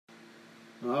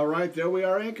All right, there we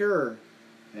are, Anchor.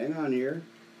 Hang on here.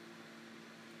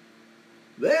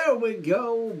 There we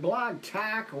go. Blog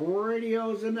Talk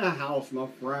Radio's in the house, my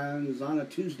friends, on a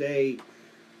Tuesday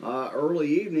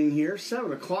early evening here,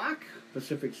 7 o'clock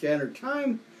Pacific Standard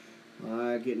Time.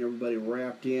 Getting everybody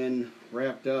wrapped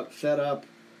up, set up,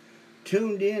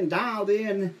 tuned in, dialed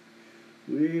in.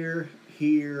 We're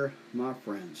here, my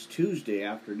friends. Tuesday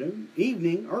afternoon,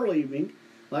 early evening.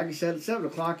 Like I said, at 7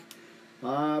 o'clock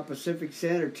Pacific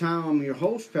Standard Time. I'm your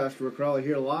host, Pastor Rick Raleigh,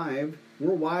 here live,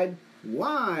 worldwide,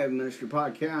 live ministry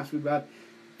podcast. We've got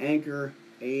Anchor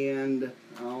and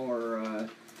our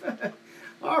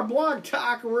our Blog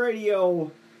Talk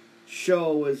Radio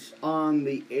show is on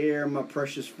the air, my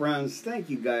precious friends.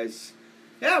 Thank you guys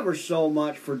ever so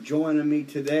much for joining me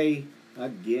today.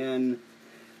 Again,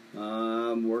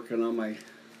 I'm working on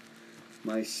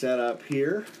my setup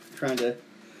here, trying to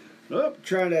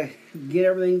get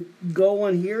everything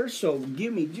going here. So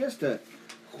give me just a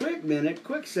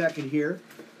quick second here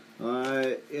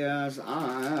as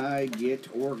I get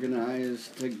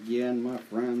organized again, my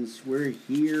friends. We're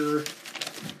here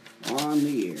on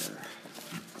the air.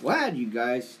 Glad you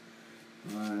guys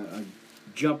are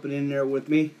jumping in there with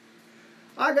me.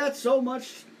 I got so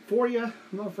much for you,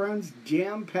 my friends,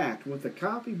 jam-packed with the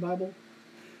Coffee Bible,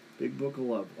 Big Book of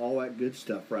Love, all that good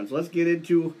stuff, friends. Let's get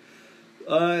into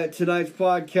tonight's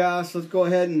podcast. Let's go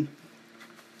ahead and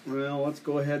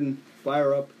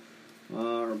fire up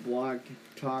our Blog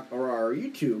Talk or our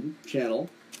YouTube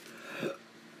channel.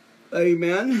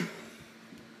 Amen.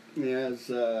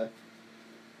 As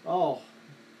oh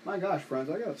my gosh, friends,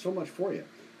 I got so much for you.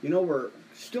 You know, we're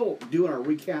still doing our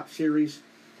recap series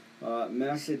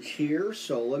message here,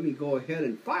 so let me go ahead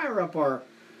and fire up our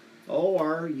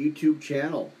YouTube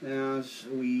channel as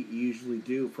we usually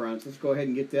do, friends. Let's go ahead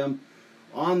and get them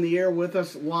on the air with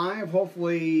us live.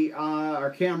 Hopefully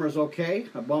our camera's okay.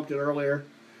 I bumped it earlier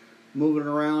moving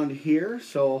around here,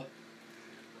 so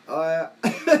I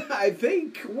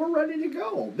think we're ready to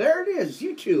go. There it is,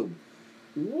 YouTube.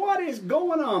 What is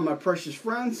going on, my precious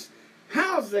friends?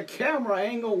 How's the camera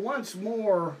angle once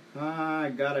more?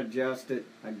 I gotta adjust it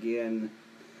again.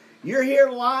 You're here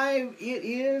live. It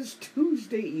is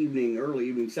Tuesday evening, early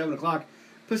evening, 7 o'clock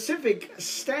Pacific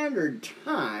Standard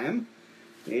Time.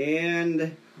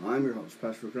 And I'm your host,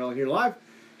 Pastor Rick Raleigh, here live.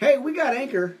 Hey, we got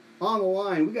Anchor on the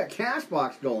line. We got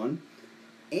Castbox going.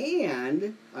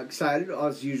 And excited,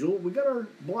 as usual, we got our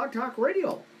Blog Talk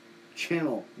Radio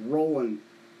channel rolling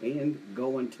and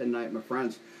going tonight, my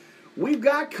friends. We've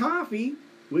got coffee.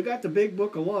 We got the Big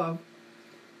Book of Love.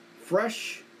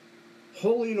 Fresh,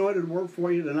 holy anointed word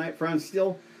for you tonight, friends.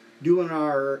 Still doing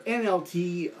our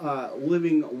NLT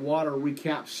Living Water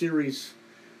Recap series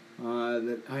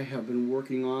that I have been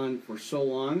working on for so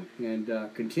long, and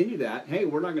continue that. Hey,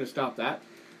 we're not going to stop that.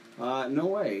 No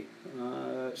way.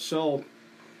 So,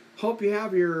 hope you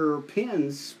have your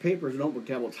pens, papers, notebook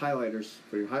tablets, highlighters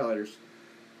for your highlighters,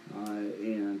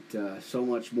 and so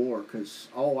much more, because,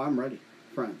 I'm ready,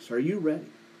 friends. Are you ready?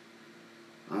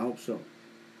 I hope so.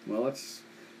 Well, let's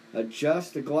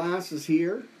adjust the glasses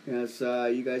here. As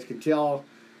you guys can tell,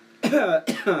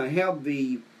 I have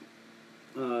the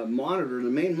monitor, the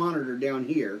main monitor down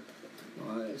here,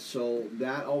 so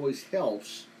that always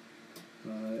helps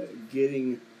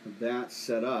getting that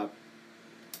set up.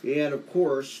 And of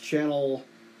course, channel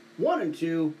 1 and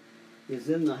 2 is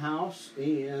in the house,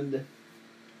 and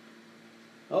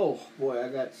oh boy, I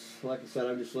got, like I said,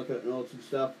 I'm just looking at notes and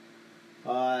stuff.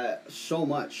 So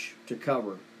much to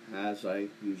cover, as I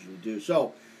usually do.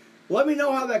 So let me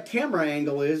know how that camera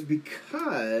angle is,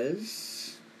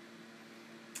 because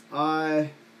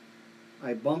I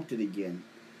bumped it again.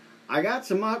 I got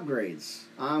some upgrades.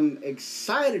 I'm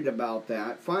excited about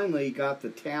that. Finally got the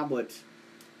tablet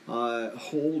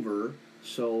holder,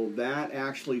 so that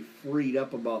actually freed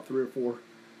up about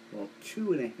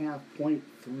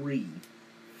 2.5.3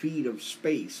 feet of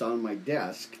space on my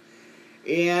desk.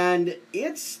 And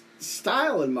it's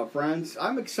styling, my friends.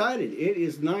 I'm excited. It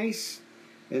is nice.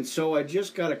 And so I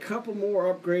just got a couple more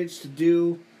upgrades to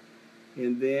do,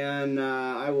 and then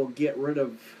I will get rid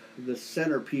of the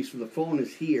centerpiece for the phone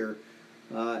is here,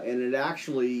 and it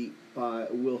actually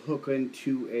will hook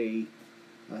into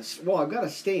I've got a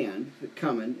stand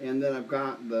coming, and then I've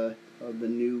got the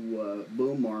new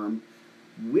boom arm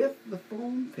with the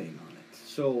phone thing on it.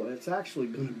 So it's actually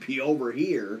going to be over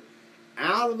here,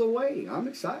 out of the way. I'm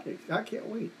excited. I can't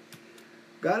wait.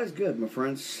 God is good, my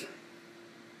friends.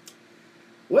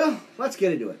 Well, let's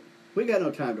get into it. We got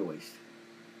no time to waste,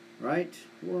 right?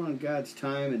 We're on God's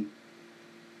time, and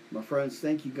my friends,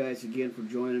 thank you guys again for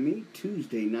joining me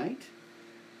Tuesday night.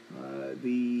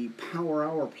 The Power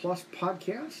Hour Plus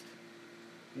podcast.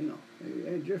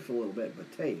 just a little bit, but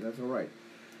hey, that's all right.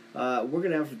 We're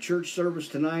going to have a church service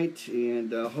tonight,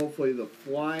 and hopefully the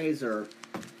flies are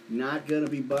not going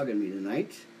to be bugging me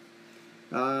tonight.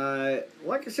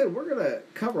 Like I said, we're going to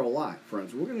cover a lot,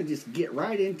 friends. We're going to just get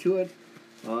right into it.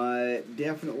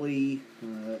 Definitely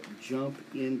jump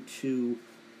into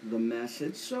the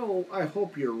message. So I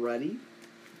hope you're ready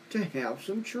to have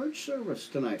some church service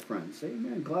tonight, friends.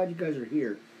 Amen. Glad you guys are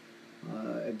here.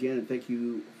 Again, thank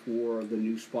you for the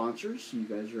new sponsors. You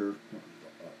guys are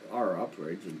our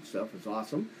upgrades and stuff. It's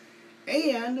awesome.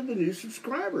 And the new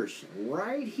subscribers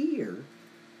right here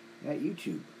at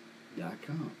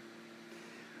YouTube.com.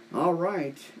 All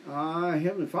right.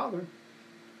 Heavenly Father,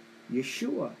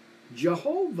 Yeshua,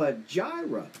 Jehovah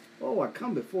Jireh. Oh, I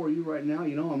come before you right now.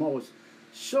 I'm always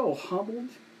so humbled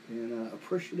and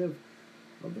appreciative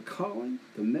of the calling,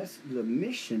 the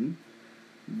mission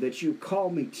that you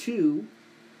called me to,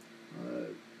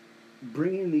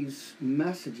 bringing these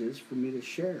messages for me to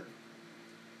share.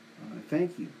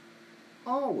 Thank you.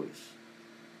 Always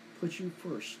put you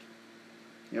first,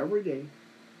 every day,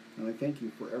 and I thank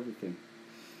you for everything.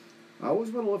 I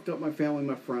always want to lift up my family,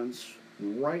 my friends,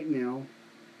 right now,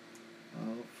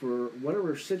 for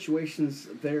whatever situations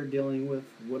they're dealing with,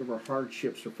 whatever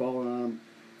hardships are falling on them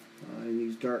in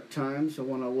these dark times. I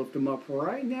want to lift them up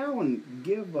right now and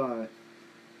give,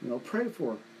 pray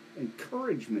for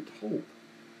encouragement, hope,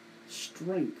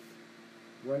 strength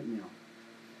right now.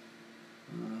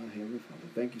 Heavenly Father,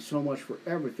 thank you so much for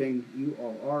everything you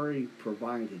are already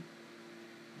provided.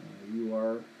 You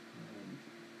are,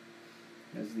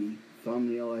 as the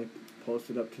thumbnail I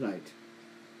posted up tonight,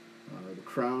 the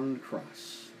crown and the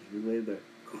cross. We lay the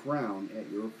crown at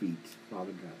your feet,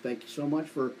 Father God. Thank you so much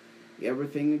for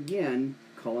everything again,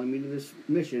 calling me to this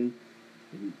mission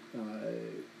and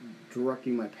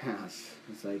directing my path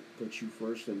as I put you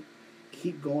first and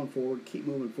keep going forward, keep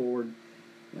moving forward,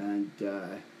 and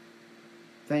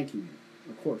thank you,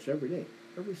 of course, every day,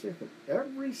 every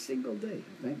single day.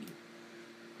 Thank you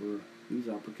for these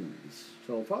opportunities.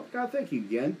 So, Father God, thank you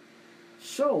again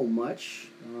so much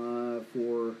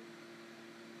for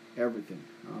everything.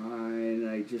 And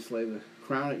I just lay the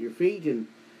crown at your feet in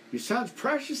your Son's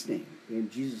precious name. In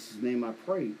Jesus' name I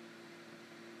pray.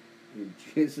 In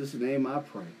Jesus' name I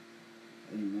pray.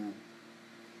 Amen.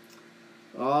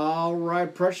 All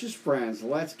right, precious friends,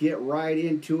 let's get right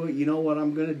into it. You know what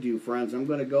I'm going to do, friends? I'm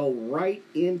going to go right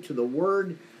into the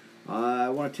Word. I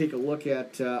want to take a look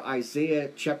at Isaiah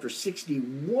chapter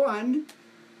 61,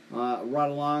 right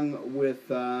along with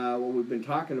what we've been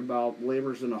talking about,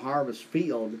 laborers in the harvest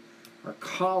field, our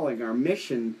calling, our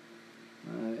mission.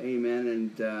 Amen.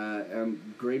 And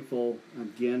I'm grateful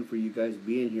again for you guys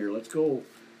being here. Let's go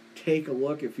take a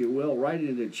look, if you will, right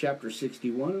into chapter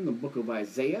 61 in the book of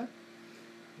Isaiah.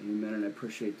 Amen, and I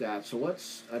appreciate that. So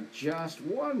let's adjust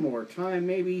one more time,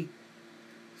 maybe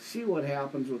see what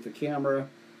happens with the camera.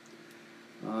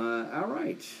 All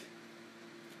right.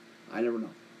 I never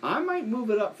know. I might move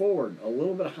it up forward a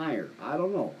little bit higher. I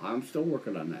don't know. I'm still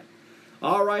working on that.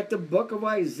 All right, the book of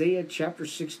Isaiah, chapter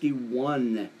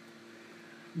 61.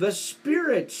 The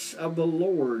Spirit of the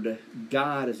Lord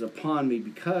God is upon me,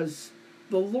 because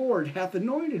the Lord hath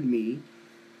anointed me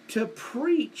to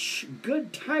preach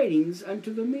good tidings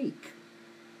unto the meek.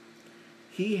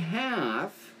 He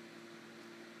hath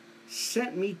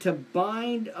sent me to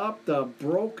bind up the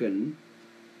broken,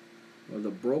 or the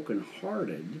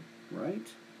brokenhearted, right?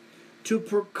 To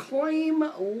proclaim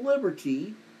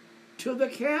liberty to the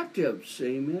captives,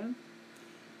 amen,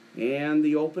 and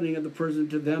the opening of the prison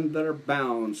to them that are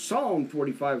bound. Psalm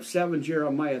 45:7,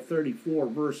 Jeremiah 34,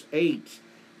 verse 8,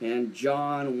 and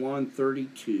John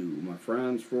 1:32, my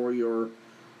friends, for your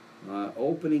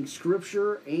opening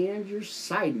scripture and your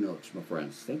side notes, my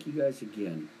friends. Thank you guys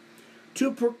again.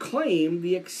 To proclaim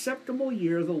the acceptable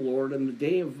year of the Lord and the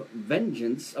day of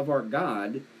vengeance of our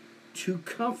God, to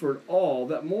comfort all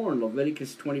that mourn.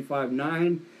 Leviticus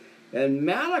 25:9 and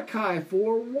Malachi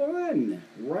 4:1.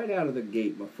 Right out of the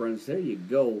gate, my friends. There you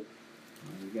go.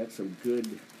 We got some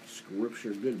good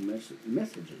scripture, good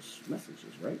messages,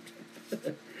 right?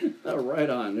 Right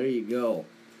on. There you go.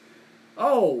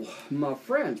 Oh, my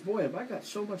friends. Boy, have I got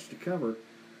so much to cover.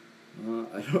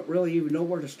 I don't really even know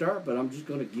where to start, but I'm just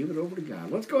going to give it over to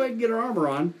God. Let's go ahead and get our armor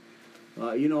on.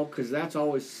 Because that's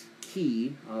always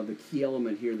key. The key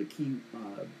element here, the key.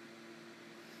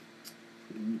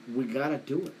 We got to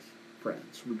do it,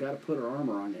 friends. We got to put our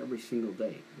armor on every single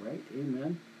day, right?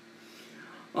 Amen.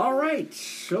 All right.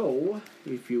 So,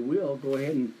 if you will, go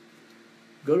ahead and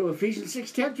go to Ephesians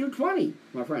 6:10-20,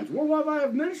 my friends. Worldwide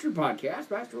Live Ministry Podcast.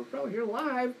 Pastor Raquel here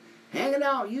live, hanging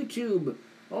out, YouTube.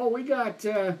 Oh, we got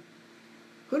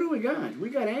Who do we got? We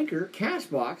got Anchor,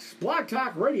 Castbox, Blog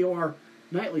Talk Radio, our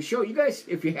nightly show. You guys,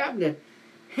 if you happen to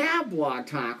have Blog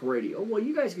Talk Radio, well,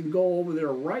 you guys can go over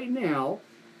there right now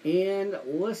and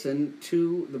listen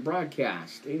to the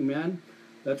broadcast. Amen.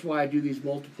 That's why I do these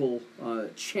multiple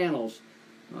channels.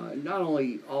 Not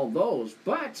only all those,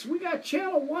 but we got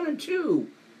channel 1 and 2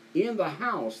 in the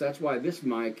house. That's why this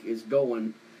mic is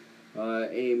going,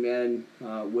 amen,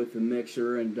 with the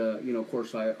mixer. And, of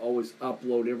course, I always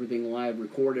upload everything live,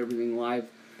 record everything live,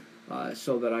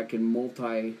 so that I can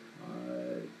multitasking,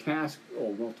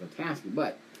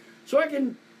 but so I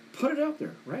can put it out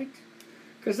there, right?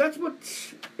 Because that's what,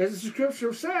 as the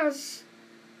scripture says,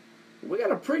 we got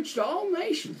to preach to all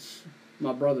nations,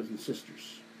 my brothers and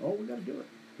sisters. Oh, we got to do it.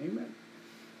 Amen.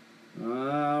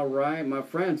 All right, my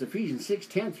friends, Ephesians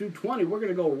 6:10 through 20. We're going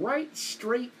to go right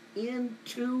straight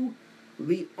into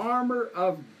the armor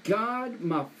of God,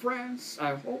 my friends.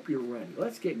 I hope you're ready.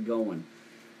 Let's get going.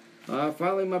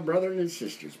 Finally, my brothers and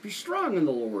sisters, be strong in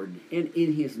the Lord and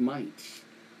in His might.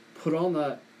 Put on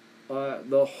the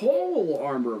whole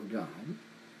armor of God,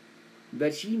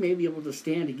 that ye may be able to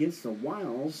stand against the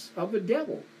wiles of the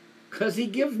devil. Because he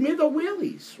gives me the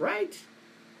willies, right?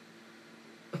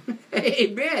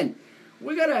 Amen.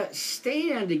 We got to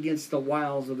stand against the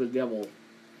wiles of the devil.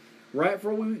 Right?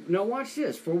 Now watch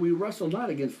this. For we wrestle not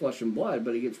against flesh and blood,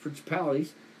 but against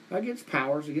principalities, against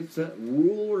powers, against the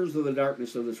rulers of the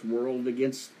darkness of this world,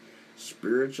 against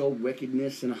spiritual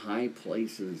wickedness in high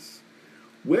places.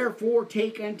 Wherefore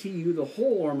take unto you the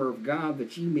whole armor of God,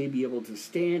 that ye may be able to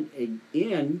stand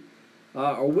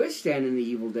or withstand in the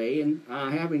evil day, and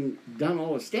having done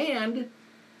all to stand,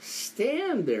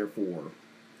 stand therefore,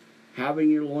 having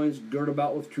your loins girt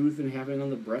about with truth, and having on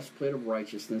the breastplate of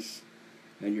righteousness,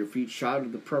 and your feet shod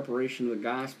with the preparation of the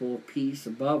gospel of peace,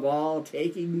 above all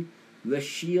taking the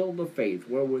shield of faith,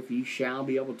 wherewith ye shall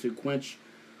be able to quench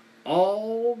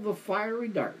all the fiery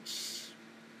darts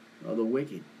of the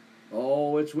wicked.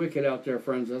 Oh, it's wicked out there,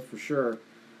 friends, that's for sure.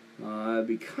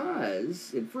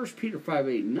 Because in 1 Peter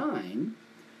 5:8-9,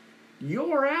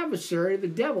 your adversary, the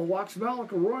devil, walks about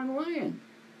like a roaring lion,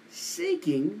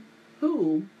 seeking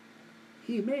whom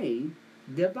he may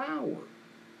devour.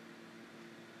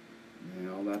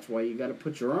 Now, that's why you got to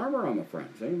put your armor on, my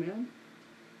friends. Amen.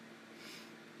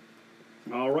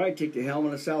 All right, take the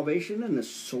helmet of salvation and the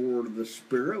sword of the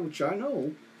Spirit, which I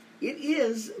know it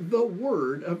is the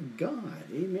Word of God.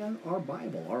 Amen. Our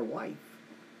Bible, our life.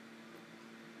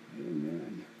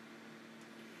 Amen.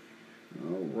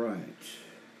 All right.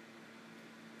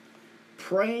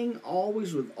 Praying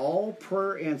always with all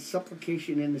prayer and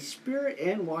supplication in the Spirit,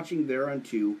 and watching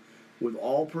thereunto with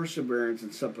all perseverance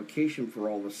and supplication for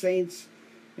all the saints.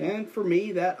 And for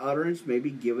me, that utterance may be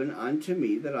given unto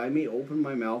me, that I may open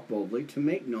my mouth boldly to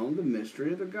make known the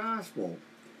mystery of the gospel,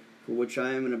 for which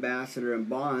I am an ambassador in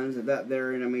bonds, that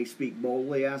therein I may speak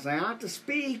boldly as I ought to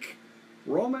speak.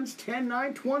 Romans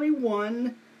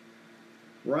 10:9-21.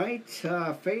 Right?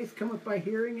 Faith cometh by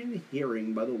hearing, and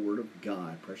hearing by the word of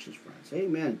God, precious friends.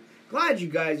 Amen. Glad you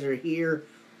guys are here.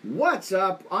 What's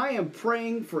up? I am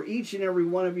praying for each and every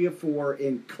one of you for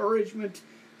encouragement,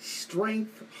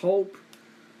 strength, hope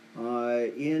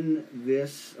in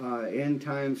this end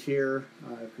times here,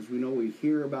 because we know we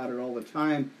hear about it all the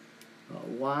time.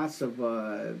 Lots of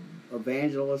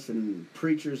evangelists and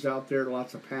preachers out there,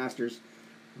 lots of pastors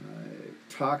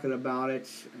talking about it,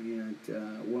 and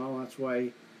well, that's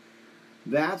why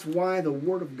the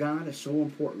Word of God is so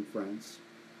important, friends.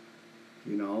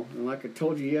 And like I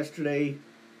told you yesterday,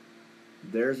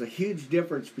 there's a huge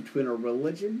difference between a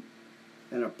religion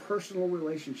and a personal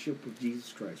relationship with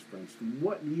Jesus Christ, friends.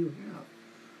 What do you have?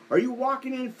 Are you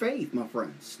walking in faith, my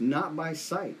friends, not by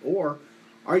sight? Or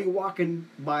are you walking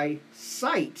by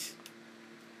sight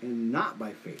and not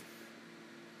by faith?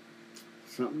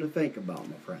 Something to think about,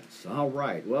 my friends. All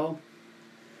right, well,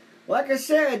 like I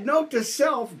said, note to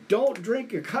self, don't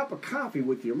drink a cup of coffee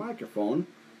with your microphone.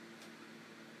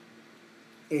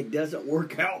 It doesn't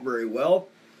work out very well.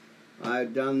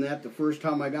 I've done that the first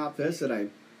time I got this, and I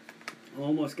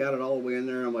almost got it all the way in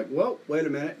there, and I'm like, whoa, wait a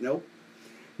minute, nope.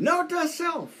 Note to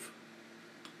self,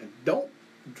 don't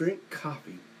drink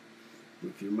coffee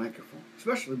with your microphone,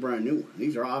 especially a brand new one.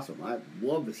 These are awesome. I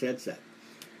love this headset.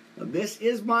 This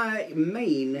is my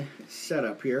main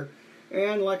setup here,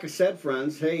 and like I said,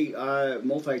 friends, hey,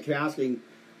 multitasking,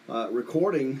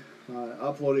 recording,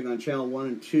 uploading on channel 1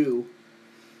 and 2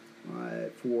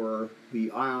 for the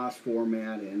iOS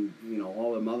format, and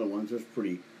all them other ones. That's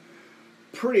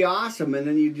pretty awesome. And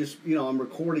then you just I'm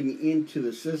recording into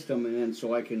the system, and then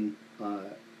so I can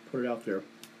put it out there.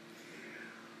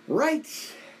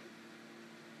 Right.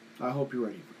 I hope you're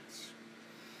ready, friends.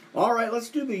 All right, let's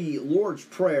do the Lord's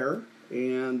Prayer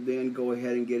and then go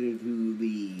ahead and get into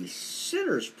the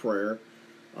sinner's prayer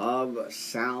of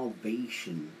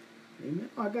salvation. Amen.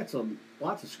 I got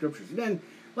lots of scriptures. And then,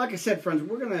 like I said, friends,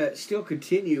 we're going to still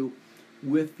continue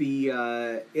with the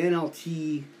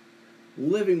NLT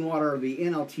Living Water, the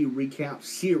NLT Recap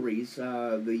Series,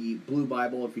 the Blue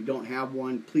Bible. If you don't have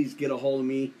one, please get a hold of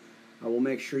me. I will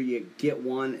make sure you get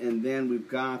one. And then we've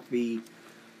got the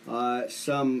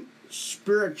some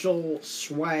spiritual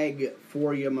swag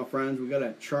for you, my friends. We got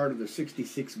a chart of the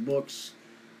 66 books,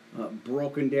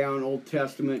 broken down, Old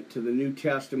Testament to the New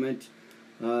Testament.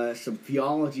 Some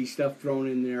theology stuff thrown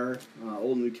in there,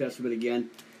 Old and New Testament again.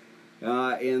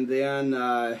 And then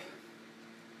a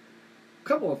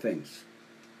couple of things.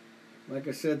 Like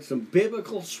I said, some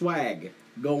biblical swag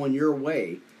going your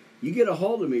way. You get a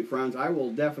hold of me, friends. I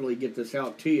will definitely get this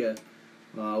out to you.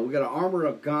 We got an Armor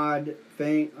of God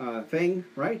thing,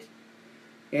 right?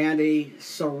 And a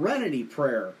Serenity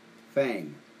Prayer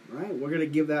thing, right? We're going to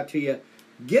give that to you.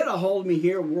 Get a hold of me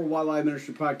here. Worldwide Live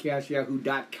Ministry Podcast,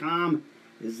 yahoo.com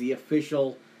is the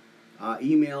official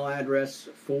email address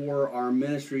for our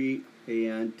ministry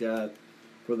and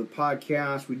for the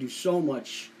podcast. We do so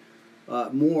much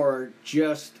more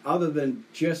just other than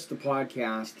just the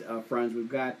podcast, friends. We've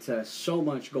got so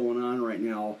much going on right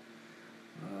now.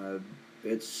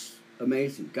 It's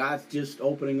amazing. God's just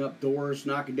opening up doors,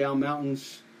 knocking down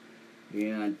mountains,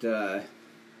 and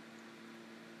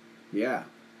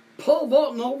pole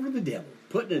vaulting over the devil,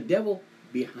 putting the devil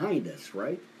behind us,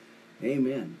 right?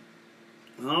 Amen.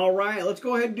 All right, let's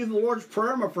go ahead and do the Lord's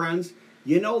Prayer, my friends.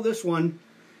 You know this one.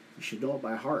 You should know it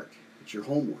by heart. It's your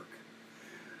homework.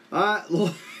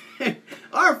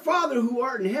 Our Father who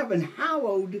art in heaven,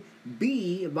 hallowed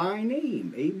be thy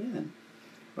name. Amen.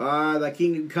 Thy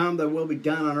kingdom come, thy will be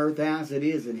done on earth as it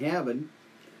is in heaven.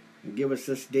 And give us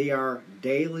this day our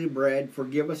daily bread.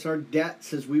 Forgive us our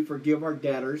debts as we forgive our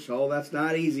debtors. Oh, that's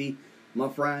not easy, my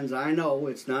friends. I know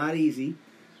it's not easy.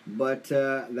 But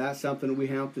that's something we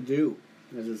have to do.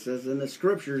 As it says in the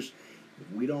scriptures,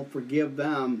 if we don't forgive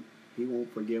them, he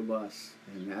won't forgive us.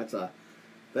 And that's a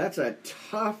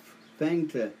tough thing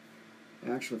to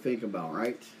actually think about,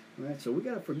 right? So we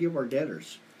got to forgive our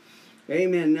debtors.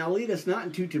 Amen. Now lead us not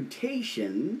into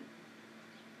temptation,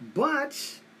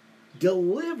 but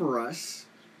deliver us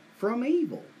from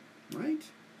evil, right?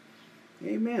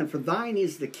 Amen. For thine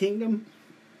is the kingdom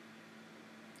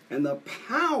and the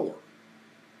power,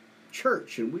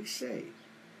 church, and we say,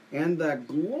 and the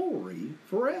glory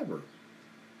forever.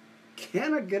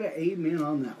 Can I get an amen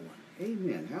on that one?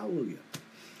 Amen. Hallelujah.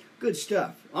 Good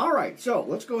stuff. All right, so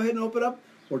let's go ahead and open up,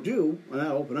 or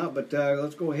not open up, but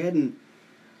let's go ahead and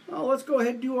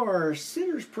do our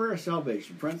Sinner's Prayer of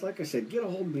Salvation. Friends, like I said, get a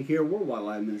hold of me here, Worldwide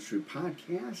Live Ministry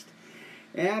Podcast,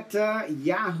 at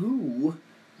yahoo.com.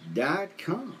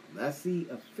 That's the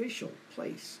official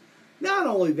place. Not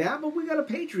only that, but we got a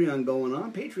Patreon going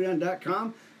on,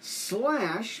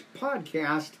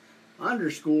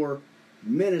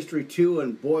 patreon.com/podcast_ministry2.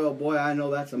 And boy, oh boy, I know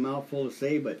that's a mouthful to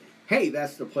say, but hey,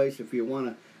 that's the place if you want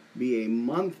to be a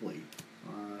monthly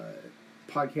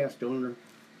podcast donor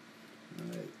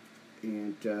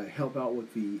and help out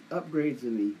with the upgrades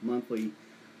and the monthly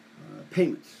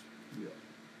payments.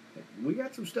 We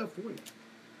got some stuff for you.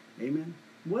 Amen.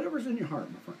 Whatever's in your heart,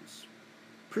 my friends.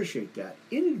 Appreciate that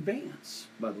in advance,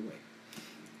 by the way.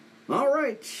 All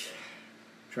right.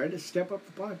 Try to step up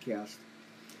the podcast.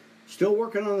 Still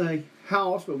working on the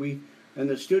house, but in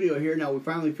the studio here now, we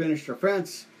finally finished our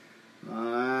fence.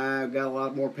 I've got a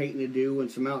lot more painting to do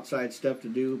and some outside stuff to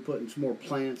do, putting some more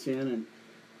plants in, and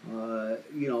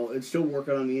it's still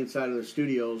working on the inside of the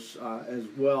studios as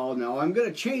well. Now, I'm going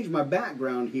to change my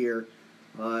background here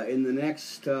in the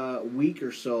next week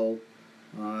or so.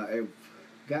 I've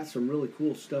got some really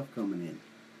cool stuff coming in.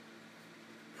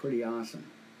 Pretty awesome.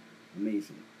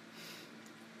 Amazing.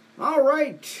 All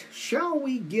right. Shall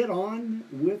we get on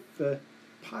with the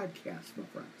podcast, my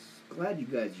friends? Glad you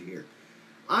guys are here.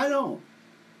 I know.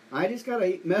 I just got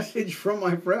a message from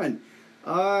my friend.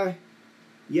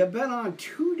 You've been on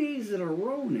 2 days in a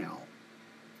row now.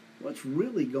 What's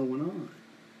really going on?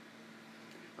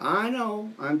 I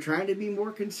know. I'm trying to be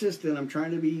more consistent. I'm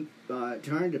trying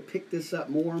to pick this up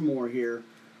more and more here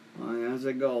as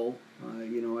I go.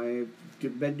 I've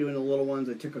been doing the little ones.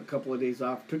 I took a couple of days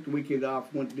off. Took the weekend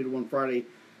off. Did one Friday.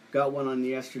 Got one on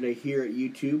yesterday here at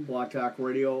YouTube, Blog Talk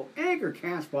Radio, Anchor,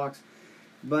 Castbox.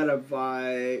 But I've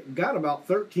got about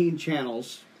 13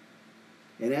 channels,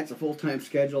 and that's a full-time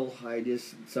schedule.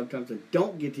 Sometimes I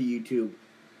don't get to YouTube,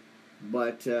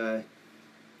 but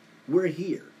we're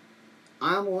here.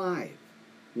 I'm live.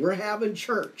 We're having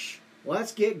church.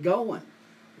 Let's get going.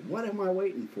 What am I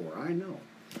waiting for? I know.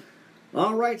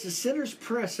 All right, it's a sinner's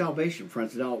prayer of salvation,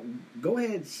 friends. Now, go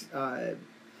ahead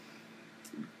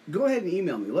and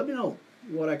email me. Let me know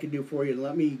what I can do for you, and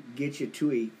let me get you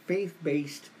to a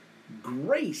faith-based,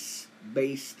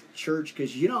 grace-based church,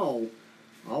 because, I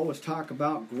always talk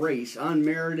about grace,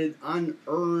 unmerited,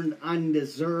 unearned,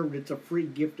 undeserved. It's a free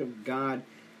gift of God.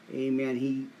 Amen.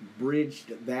 He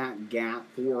bridged that gap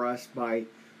for us by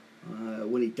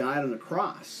when he died on the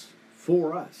cross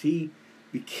for us. He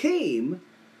became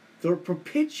the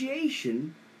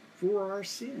propitiation for our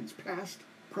sins, past,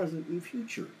 present, and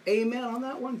future. Amen on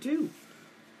that one too.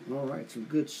 All right, some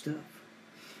good stuff.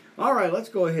 All right, let's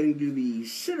go ahead and do the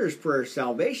sinner's prayer of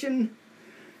salvation.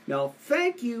 Now,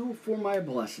 thank you for my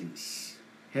blessings.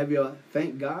 Have you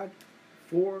thanked God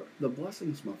for the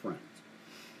blessings, my friends?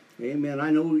 Amen. I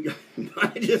know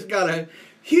I just got a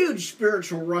huge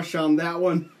spiritual rush on that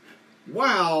one.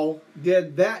 Wow,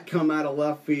 did that come out of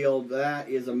left field? That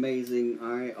is amazing.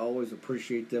 I always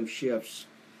appreciate them shifts.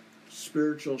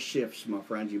 Spiritual shifts, my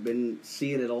friends. You've been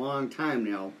seeing it a long time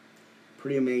now.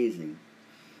 Pretty amazing.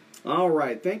 All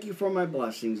right, thank you for my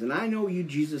blessings. And I know you,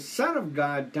 Jesus, Son of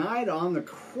God, died on the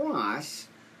cross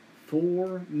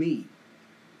for me.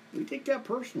 We take that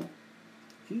personal.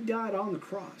 He died on the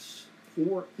cross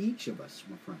for each of us,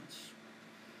 my friends.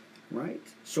 Right?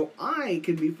 So I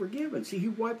can be forgiven. See, he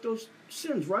wiped those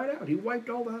sins right out. He wiped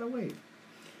all that away.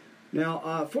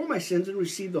 Now, for my sins and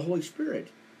receive the Holy Spirit,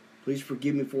 please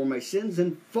forgive me for my sins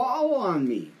and fall on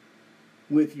me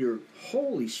with your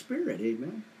Holy Spirit.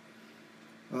 Amen.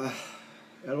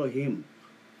 Elohim.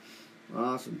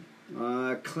 Awesome.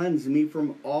 Cleanse me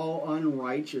from all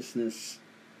unrighteousness.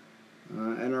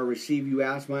 And I receive you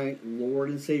as my Lord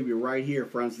and Savior right here,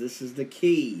 friends. This is the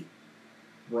key.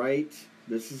 Right?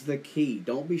 This is the key.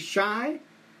 Don't be shy.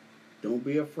 Don't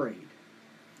be afraid.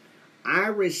 I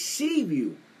receive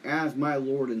you as my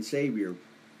Lord and Savior.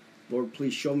 Lord,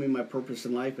 please show me my purpose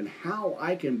in life and how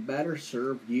I can better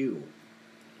serve you.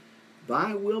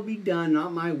 Thy will be done,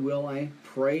 not my will. I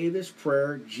pray this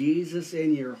prayer, Jesus,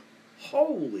 in your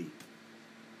holy,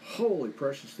 holy,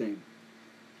 precious name.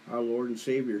 Our Lord and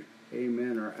Savior.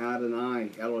 Amen. Our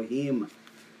Adonai, Elohim.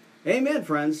 Amen,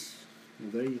 friends.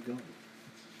 Well, there you go.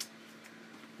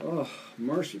 Oh,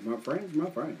 mercy, my friends, my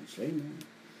friends. Amen.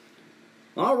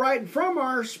 All right, from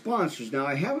our sponsors. Now,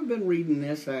 I haven't been reading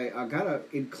this. I got to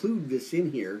include this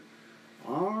in here.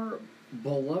 Our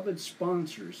beloved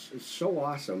sponsors. It's so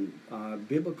awesome.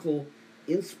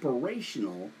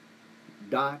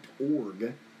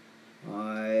 BiblicalInspirational.org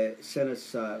sent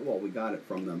us, we got it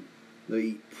from them.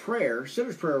 The prayer,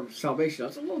 Sinner's Prayer of Salvation.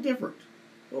 That's a little different.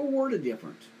 A little worded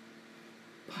different.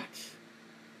 But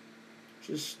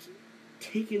just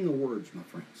take in the words, my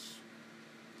friends.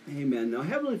 Amen. Now,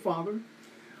 Heavenly Father,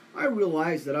 I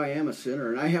realize that I am a sinner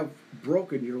and I have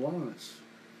broken your laws.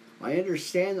 I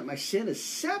understand that my sin has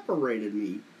separated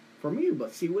me from you.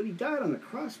 But see, when he died on the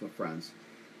cross, my friends,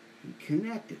 he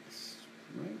connected us,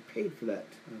 right? Paid for that,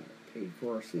 paid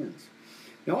for our sins.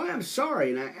 Now, I am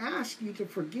sorry, and I ask you to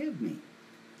forgive me,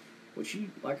 which he,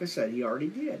 like I said, he already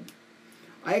did.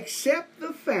 I accept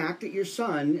the fact that your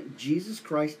Son, Jesus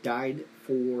Christ, died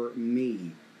for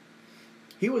me.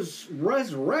 He was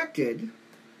resurrected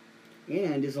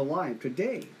and is alive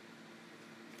today.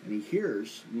 And he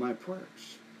hears my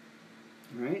prayers.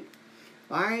 Right?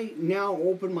 I now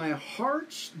open my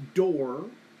heart's door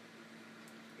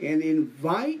and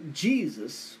invite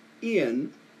Jesus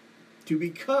in to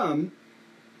become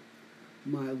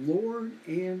my Lord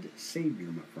and Savior,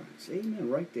 my friends. Amen.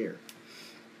 Right there.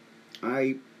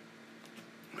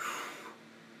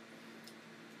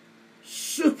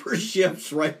 Super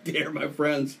shifts right there, my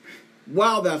friends.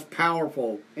 Wow, that's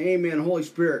powerful. Amen. Holy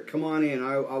Spirit, come on in.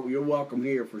 You're welcome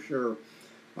here for sure.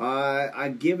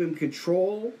 I give him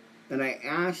control, and I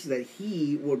ask that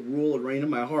he would rule and reign in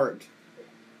my heart,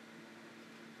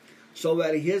 so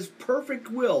that his perfect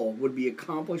will would be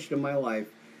accomplished in my life.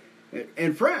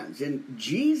 And friends, in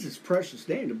Jesus' precious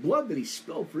name, the blood that he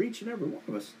spilled for each and every one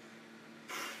of us,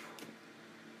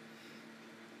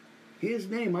 his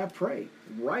name I pray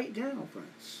right now,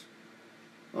 friends.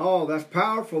 Oh, that's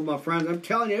powerful, my friends. I'm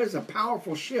telling you, it's a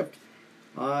powerful shift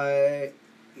right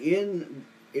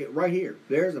here.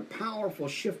 There's a powerful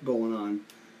shift going on.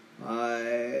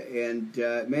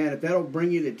 Man, if that'll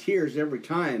bring you to tears every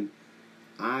time,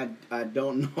 I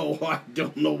don't know. I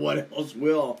don't know what else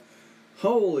will.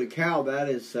 Holy cow, that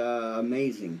is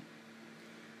amazing.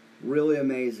 Really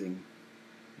amazing.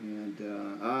 And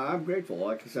I'm grateful.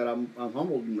 Like I said, I'm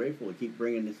humbled and grateful to keep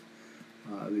bringing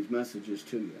these messages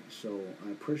to you. So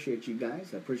I appreciate you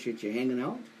guys. I appreciate you hanging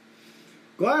out.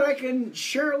 Glad I can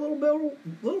share a little bit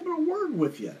of word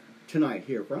with you tonight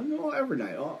here, friend. Well, every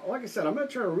night. Like I said, I'm going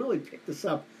to try to really pick this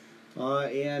up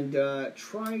and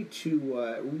try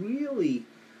to really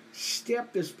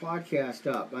step this podcast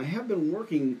up. I have been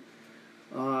working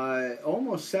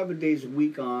almost 7 days a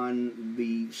week on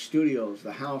the studios,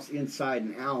 the house inside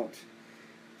and out,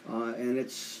 and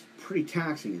it's pretty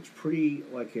taxing. It's pretty,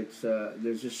 like,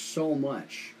 there's just so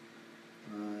much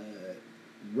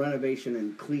renovation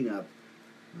and cleanup.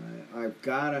 I've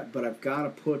got to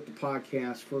put the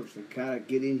podcast first. I've got to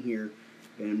get in here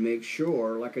and make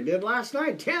sure, like I did last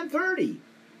night, 10:30.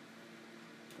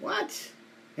 What?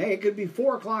 Hey, it could be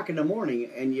 4 o'clock in the morning,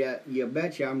 and you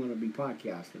betcha I'm going to be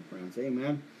podcasting, friends.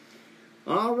 Amen.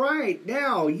 All right,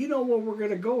 now, you know where we're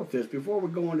going to go with this. Before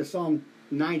we go into Psalm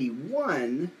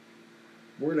 91,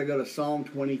 we're going to go to Psalm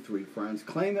 23, friends.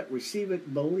 Claim it, receive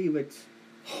it, believe it,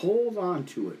 hold on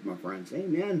to it, my friends.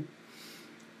 Amen.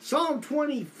 Psalm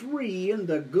 23 in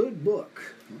the good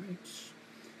book. Right.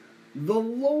 The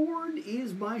Lord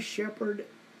is my shepherd,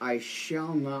 I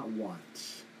shall not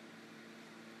want.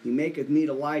 He maketh me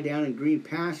to lie down in green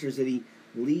pastures, and he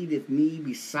leadeth me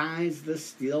beside the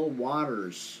still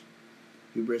waters.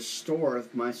 He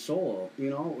restoreth my soul.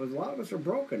 You know, a lot of us are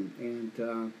broken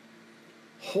and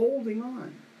holding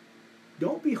on.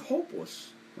 Don't be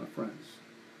hopeless, my friends.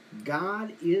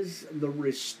 God is the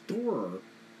restorer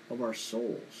of our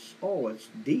souls. Oh, it's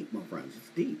deep, my friends. It's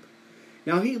deep.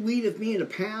 Now, he leadeth me into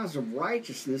paths of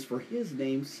righteousness for his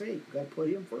name's sake. Got to put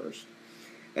him first.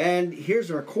 And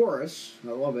here's our chorus.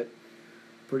 I love it.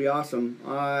 Pretty awesome.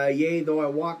 Yea, though I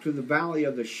walk through the valley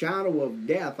of the shadow of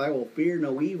death, I will fear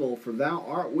no evil, for thou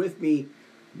art with me.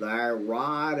 Thy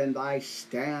rod and thy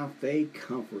staff, they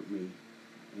comfort me.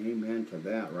 Amen to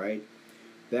that, right?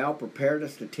 Thou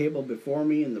preparedst a table before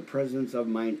me in the presence of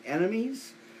mine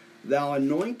enemies. Thou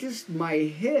anointest my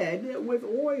head with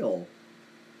oil.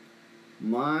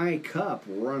 My cup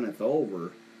runneth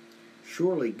over.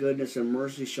 Surely goodness and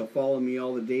mercy shall follow me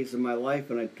all the days of my life,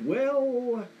 and I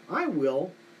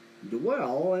will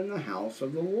dwell in the house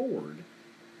of the Lord.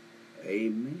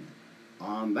 Amen.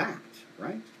 On that,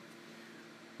 right?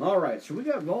 All right, so we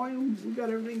got volume, we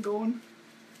got everything going.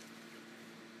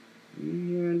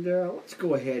 And let's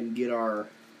go ahead and get our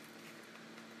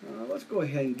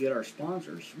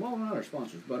sponsors. Well, not our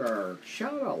sponsors, but our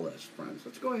shout-out list, friends.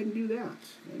 Let's go ahead and do that.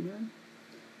 Amen.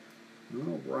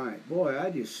 All right. Boy, I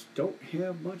just don't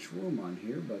have much room on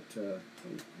here, but that's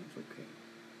okay.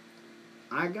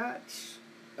 I got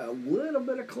a little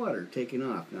bit of clutter taken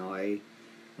off. Now,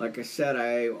 like I said,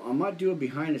 I might do a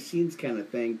behind-the-scenes kind of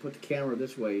thing, put the camera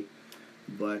this way,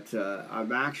 but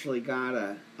I've actually got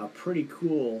a pretty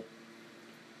cool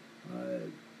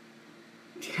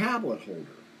tablet holder.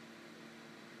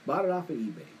 Bought it off of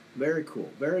eBay. Very cool.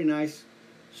 Very nice,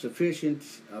 sufficient,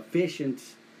 efficient,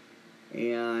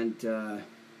 and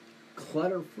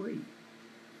clutter-free.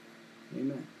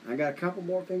 Amen. I got a couple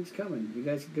more things coming. You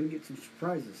guys are going to get some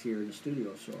surprises here in the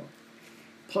studio. So,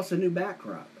 plus a new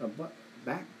backdrop.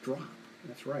 Backdrop.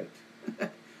 That's right.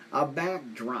 A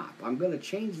backdrop. I'm going to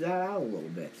change that out a little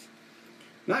bit.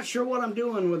 Not sure what I'm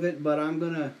doing with it, but I'm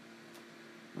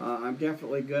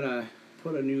definitely gonna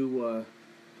put a new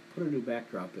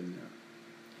backdrop in there.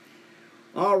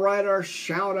 All right, our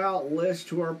shout-out list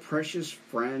to our precious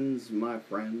friends, my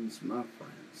friends.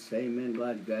 Amen.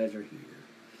 Glad you guys are here.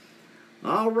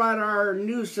 All right, our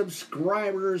new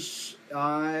subscribers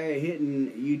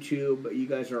hitting YouTube. You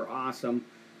guys are awesome.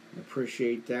 I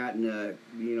appreciate that. And,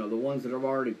 the ones that have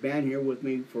already been here with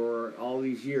me for all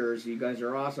these years, you guys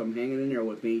are awesome, hanging in there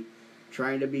with me,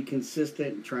 trying to be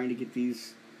consistent, trying to get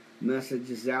these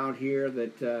messages out here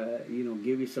that,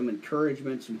 give you some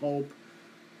encouragement, some hope,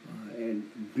 and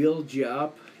build you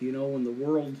up, when the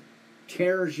world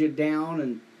tears you down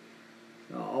and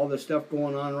all the stuff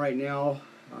going on right now,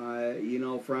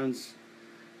 friends,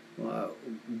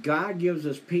 God gives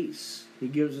us peace. He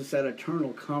gives us that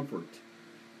eternal comfort.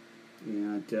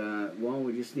 And,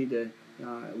 we just need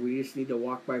to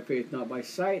walk by faith, not by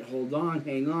sight. Hold on,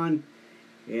 hang on,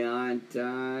 and,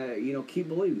 keep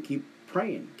believing, keep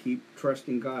praying, keep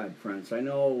trusting God, friends. I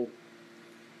know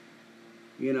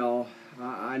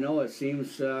it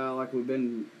seems like we've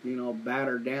been,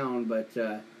 battered down, but,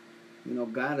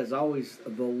 God is always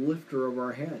the lifter of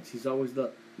our heads. He's always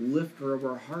the lifter of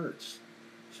our hearts.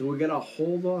 So we got to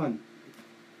hold on.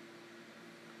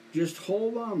 Just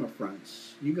hold on, my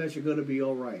friends. You guys are going to be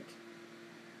all right.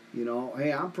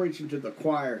 Hey, I'm preaching to the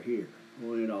choir here.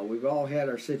 Well, we've all had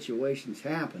our situations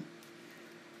happen.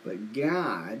 But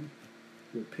God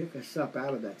will pick us up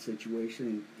out of that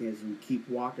situation as we keep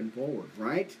walking forward,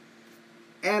 right?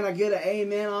 And I get an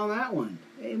amen on that one.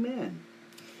 Amen.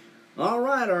 All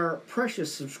right, our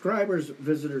precious subscribers,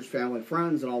 visitors, family,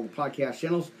 friends, and all the podcast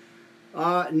channels,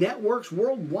 networks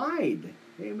worldwide.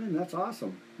 Amen. That's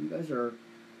awesome. You guys are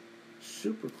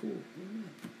super cool. Amen.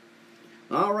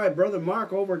 All right, Brother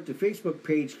Mark, over at the Facebook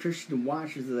page, Christian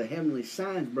Watchers of the Heavenly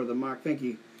Signs. Brother Mark, thank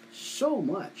you so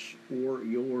much for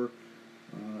your,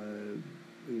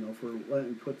 for letting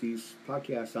me put these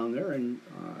podcasts on there and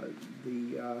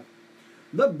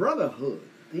the brotherhood.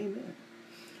 Amen.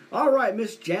 All right,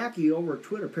 Miss Jackie over at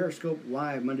Twitter, Periscope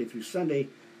Live, Monday through Sunday,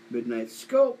 Midnight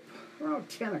Scope, around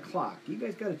 10 o'clock. You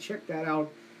guys got to check that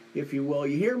out, if you will.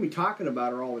 You hear me talking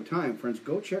about her all the time, friends.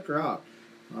 Go check her out.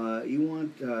 You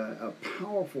want a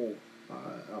powerful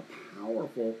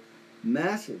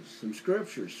message, some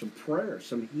scriptures, some prayer,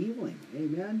 some healing.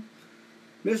 Amen.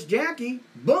 Miss Jackie,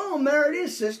 boom, there it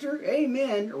is, sister.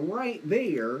 Amen. Right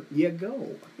there you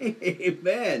go.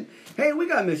 Amen. Hey, we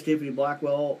got Miss Tiffany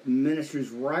Blackwell Ministries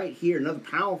right here. Another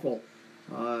powerful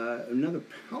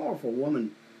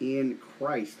woman in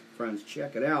Christ, friends.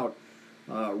 Check it out.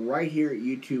 Right here at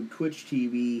YouTube, Twitch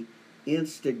TV,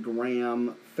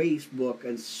 Instagram, Facebook,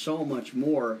 and so much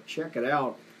more. Check it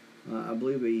out. I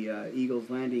believe the Eagles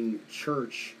Landing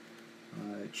Church.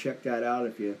 Check that out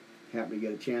if you happen to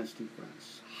get a chance to,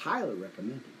 friends. Highly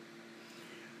recommended.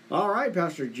 All right,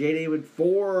 Pastor J. David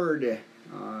Ford, his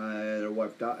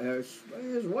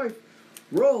wife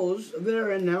Rose,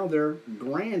 and now their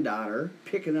granddaughter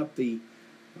picking up the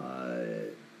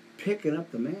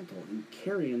mantle and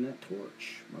carrying that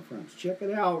torch, my friends. Check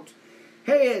it out.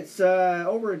 Hey, it's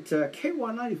over at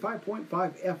K195.5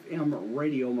 FM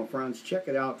radio, my friends. Check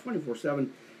it out 24/7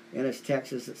 in Ennis,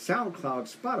 Texas, at SoundCloud,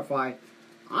 Spotify,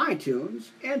 iTunes,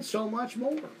 and so much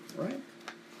more, right?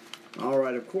 All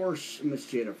right, of course, Miss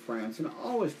Jada Franson,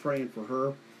 always praying for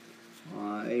her.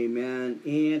 Amen.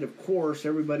 And, of course,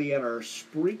 everybody at our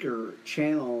Spreaker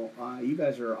channel, you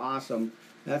guys are awesome.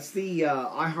 That's the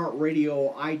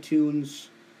iHeartRadio, iTunes,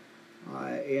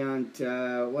 and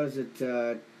what is it,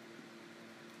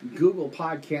 Google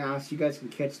Podcasts. You guys can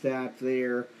catch that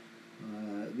there.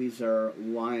 These are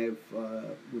live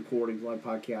recordings, live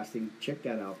podcasting. Check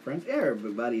that out, friends.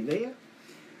 Everybody there.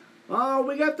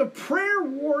 We got the Prayer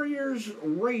Warriors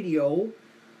Radio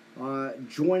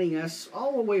joining us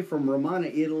all the way from Romana,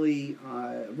 Italy.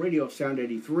 Radio Sound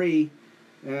 83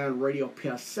 and Radio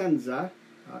Piacenza,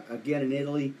 again in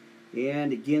Italy.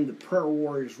 And again, the Prayer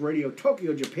Warriors Radio,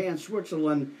 Tokyo, Japan,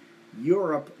 Switzerland,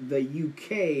 Europe, the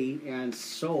UK, and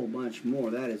so much more.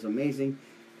 That is amazing.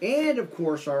 And of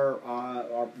course,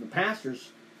 the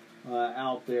pastors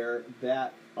out there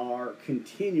that are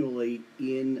continually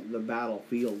in the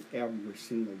battlefield every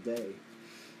single day.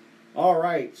 All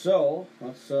right, so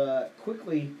let's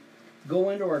quickly go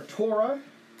into our Torah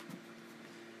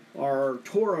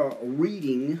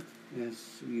reading,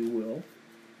 as you will.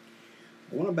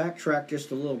 I want to backtrack just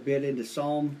a little bit into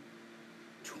Psalm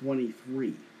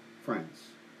 23, friends.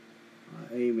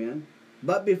 Amen.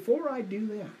 But before I do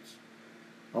that,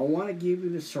 I want to give you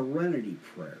the serenity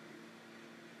prayer.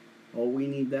 Oh, we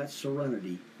need that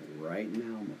serenity right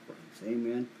now, my friends.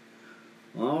 Amen.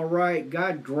 All right,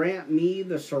 God, grant me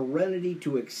the serenity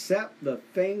to accept the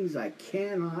things I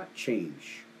cannot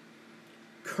change.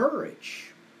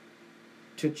 Courage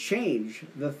to change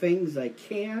the things I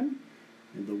can,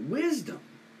 and the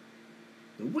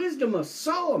wisdom of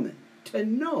Solomon to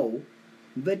know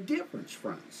the difference,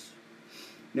 friends.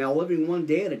 Now, living one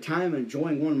day at a time,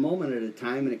 enjoying one moment at a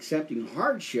time, and accepting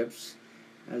hardships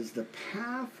as the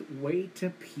pathway to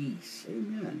peace.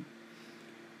 Amen.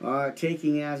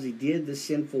 Taking as he did the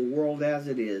sinful world as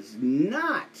it is,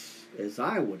 not as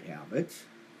I would have it.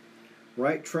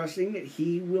 Right? Trusting that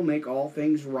he will make all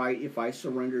things right if I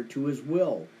surrender to his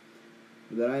will.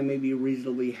 That I may be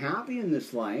reasonably happy in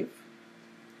this life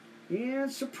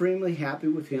and supremely happy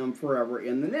with him forever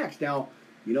in the next. Now,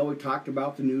 you know, we talked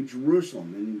about the New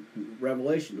Jerusalem in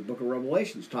Revelation. The book of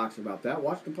Revelations talks about that.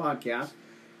 Watch the podcast.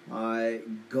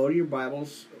 Go to your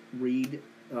Bibles, read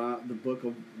the book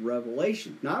of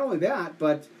Revelation. Not only that,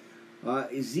 but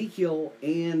Ezekiel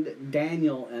and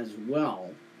Daniel as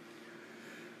well.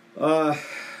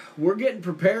 We're getting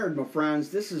prepared, my friends.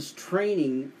 This is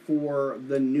training for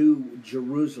the New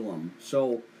Jerusalem.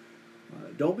 So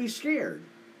don't be scared,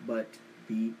 but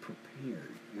be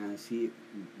prepared.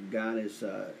 God is,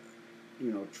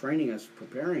 training us,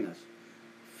 preparing us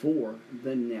for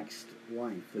the next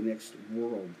life, the next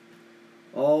world.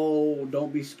 Oh,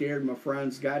 don't be scared, my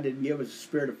friends. God didn't give us a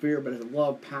spirit of fear, but a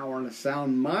love, power, and a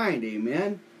sound mind.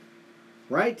 Amen?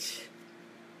 Right?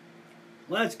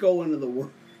 Let's go into the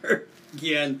Word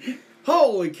again.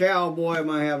 Holy cow, boy, am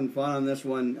I having fun on this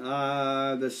one.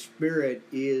 The Spirit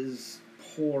is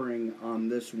pouring on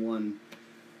this one.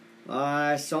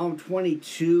 Psalm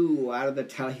 22 out of the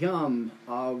Tehillim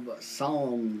of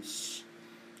Psalms.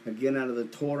 Again out of the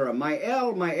Torah. My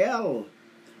El,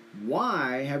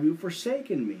 why have you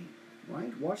forsaken me?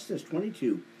 Right? Watch this,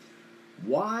 22.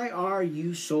 Why are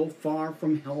you so far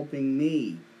from helping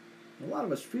me? A lot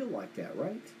of us feel like that,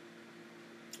 right?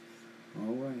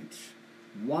 All right.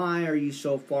 Why are you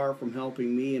so far from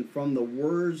helping me and from the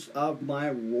words of my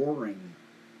roaring?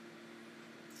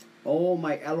 Oh,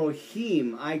 my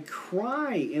Elohim, I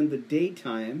cry in the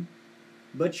daytime,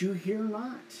 but you hear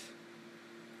not.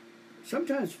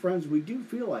 Sometimes, friends, we do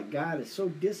feel like God is so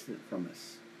distant from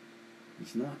us.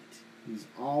 He's not. He's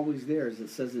always there, as it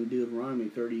says in Deuteronomy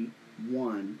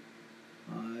 31.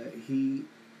 He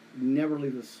never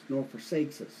leaves us nor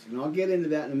forsakes us. And I'll get into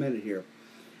that in a minute here.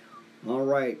 All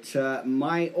right.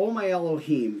 My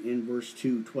Elohim, in verse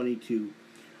 2:22.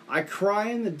 I cry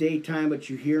in the daytime, but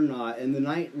you hear not, and the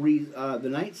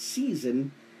night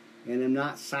season, and am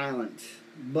not silent.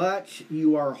 But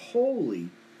you are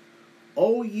holy,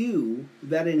 O you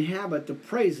that inhabit the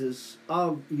praises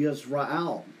of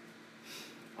Yisrael.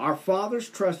 Our fathers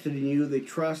trusted in you; they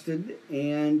trusted,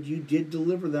 and you did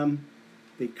deliver them.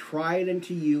 They cried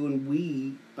unto you, and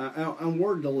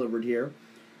were delivered here.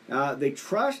 They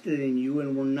trusted in you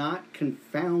and were not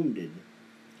confounded.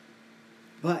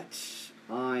 But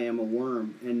I am a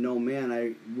worm, and no man,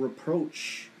 a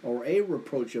reproach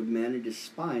of men, and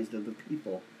despised of the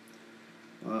people.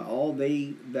 All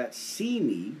they that see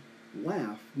me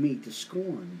laugh me to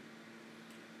scorn.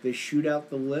 They shoot out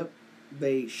the lip,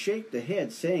 they shake the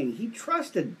head, saying, He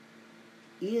trusted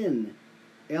in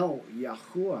El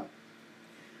Yahuwah,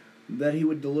 that he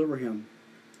would deliver him.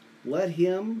 Let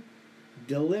him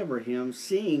deliver him,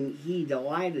 seeing he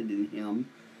delighted in him.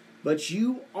 But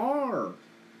you are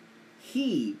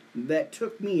he that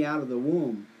took me out of the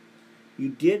womb. You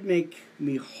did make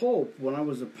me hope when I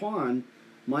was upon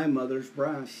my mother's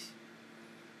breast.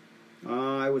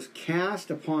 I was cast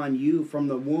upon you from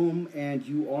the womb, and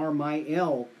you are my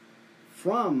El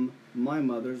from my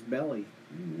mother's belly.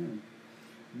 Amen.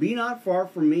 Be not far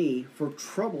from me, for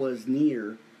trouble is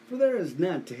near, for there is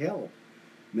none to help.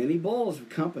 Many bulls have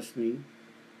compassed me.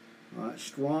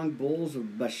 Strong bulls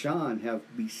of Bashan have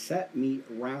beset me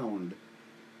round.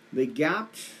 They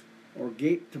gaped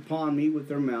upon me with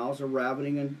their mouths, a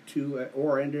ravening into a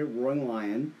roaring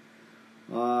lion.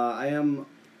 I am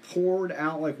poured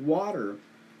out like water,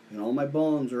 and all my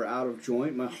bones are out of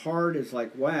joint. My heart is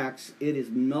like wax; it is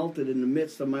melted in the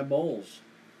midst of my bowls.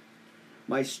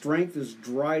 My strength is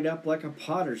dried up like a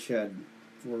potter's head,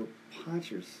 or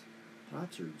potsherds,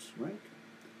 right?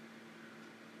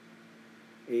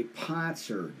 A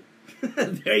potsherd.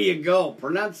 There you go.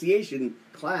 Pronunciation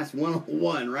class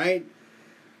 101, right?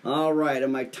 All right.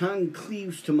 And my tongue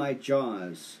cleaves to my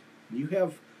jaws. You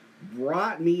have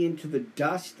brought me into the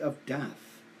dust of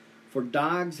death. For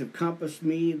dogs have compassed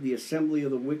me. The assembly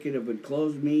of the wicked have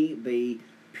enclosed me. They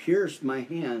pierced my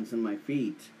hands and my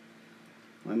feet.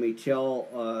 I may tell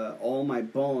all my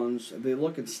bones. They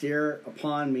look and stare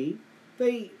upon me.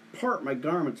 They part my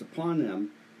garments upon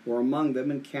them, or among them,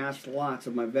 and cast lots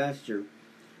of my vesture.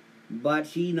 But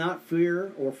he not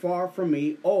fear or far from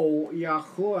me, O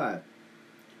Yahuwah.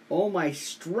 O my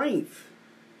strength,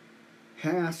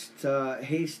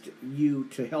 haste you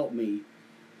to help me.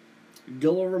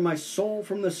 Deliver my soul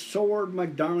from the sword, my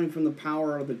darling from the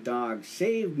power of the dog.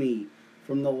 Save me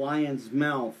from the lion's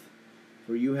mouth,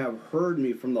 for you have heard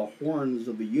me from the horns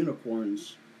of the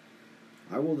unicorns.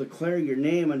 I will declare your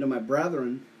name unto my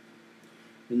brethren.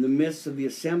 In the midst of the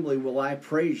assembly will I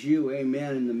praise you.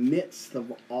 Amen. In the midst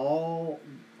of all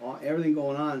everything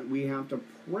going on, we have to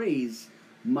praise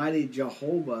mighty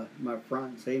Jehovah, my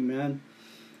friends. Amen.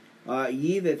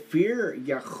 Ye that fear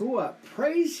Yahuwah,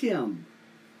 praise him.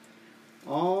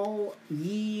 All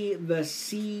ye the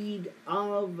seed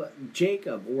of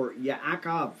Jacob, or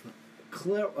Yaakov,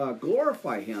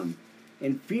 glorify him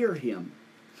and fear him.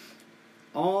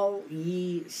 All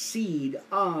ye seed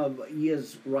of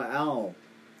Yisrael,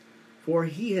 for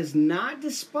he has not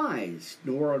despised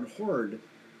nor abhorred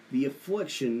the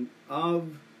affliction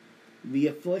of the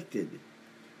afflicted.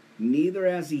 Neither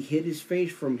has he hid his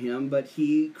face from him, but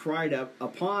he cried up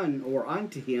upon or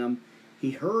unto him, he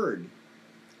heard.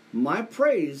 My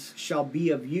praise shall be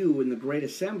of you in the great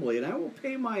assembly, and I will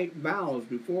pay my vows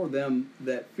before them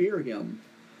that fear him.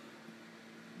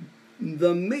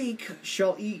 The meek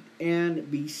shall eat and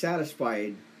be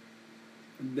satisfied.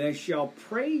 They shall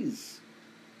praise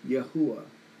Yahuwah.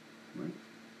 Right?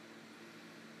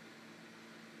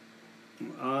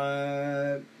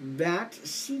 That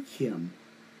seek him,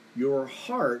 your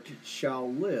heart shall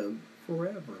live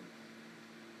forever.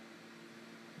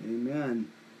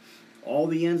 Amen. All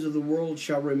the ends of the world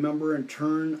shall remember and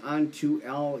turn unto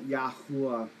El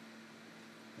Yahuwah,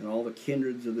 and all the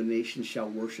kindreds of the nations shall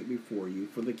worship before you.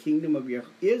 For the kingdom of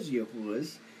is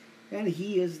Yahuwah's, and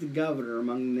he is the governor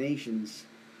among the nations.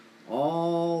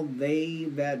 All they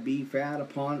that be fat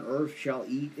upon earth shall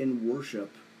eat and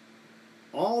worship.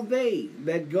 All they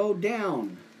that go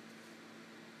down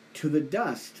to the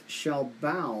dust shall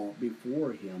bow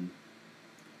before him.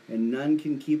 And none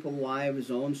can keep alive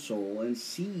his own soul, and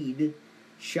seed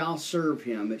shall serve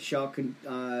him. It shall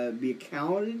be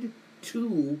accounted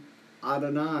to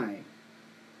Adonai.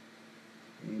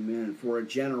 Amen. For a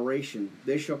generation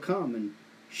they shall come and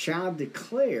shall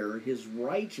declare his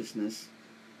righteousness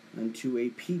unto a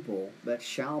people that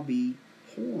shall be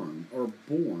born,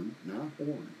 not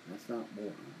horn, that's not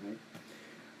born,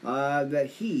 right? That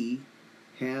he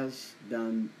has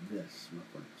done this, my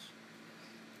friends.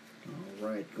 All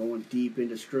right, going deep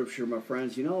into Scripture, my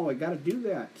friends. You know, I got to do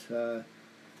that.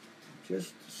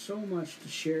 Just so much to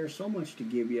share, so much to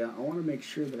give you. I want to make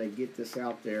sure that I get this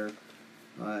out there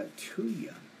to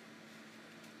you.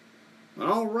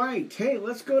 All right, hey,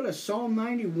 let's go to Psalm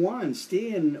 91.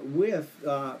 Staying with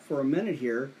for a minute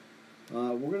here.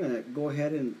 We're going to go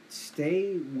ahead and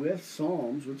stay with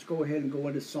Psalms. Let's go ahead and go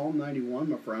into Psalm 91,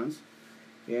 my friends.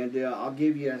 And I'll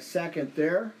give you a second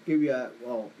there. Give you,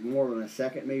 more than a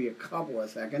second, maybe a couple of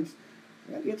seconds.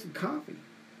 I got to get some coffee.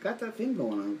 Got that thing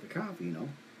going on with the coffee, you know.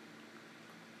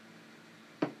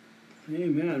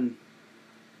 Amen.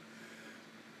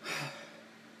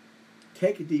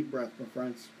 Take a deep breath, my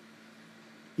friends.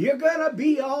 You're going to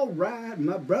be all right,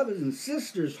 my brothers and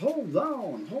sisters. Hold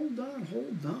on, hold on,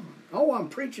 hold on. Oh, I'm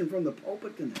preaching from the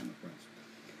pulpit tonight, my friends.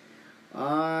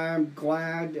 I'm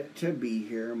glad to be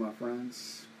here, my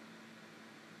friends.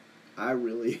 I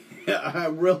really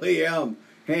am.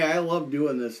 Hey, I love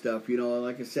doing this stuff. You know,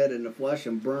 like I said, in the flesh,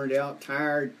 I'm burned out,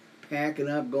 tired, packing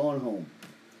up, going home.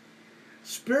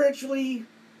 Spiritually,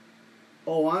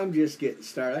 I'm just getting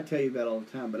started. I tell you that all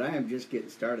the time, but I am just getting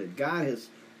started. God has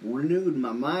renewed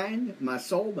my mind, my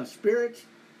soul, my spirit,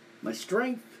 my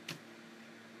strength,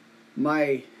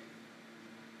 my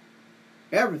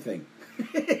everything.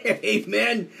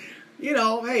 Amen. You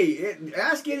know, hey,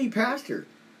 ask any pastor,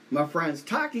 my friends.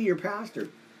 Talk to your pastor.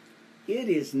 It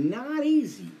is not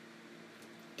easy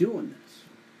doing this,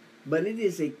 but it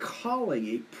is a calling,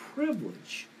 a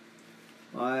privilege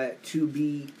to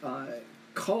be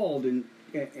called and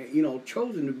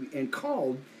chosen to be, and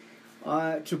called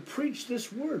to preach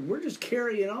this word. We're just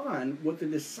carrying on what the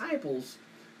disciples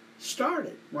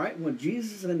started, right? When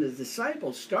Jesus and his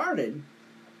disciples started.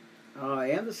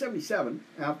 And the 77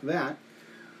 after that,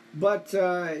 but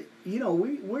we're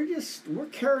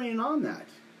carrying on that,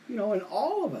 and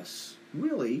all of us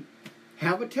really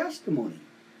have a testimony.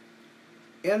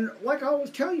 And like I always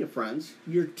tell you, friends,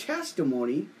 your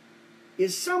testimony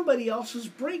is somebody else's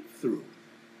breakthrough.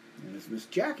 And as Miss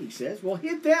Jackie says, well,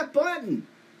 hit that button,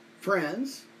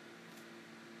 friends.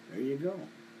 There you go.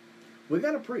 We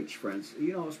got to preach, friends.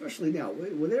 Especially now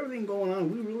with everything going on,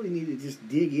 we really need to just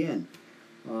dig in.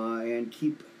 And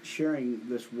keep sharing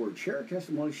this word. Share a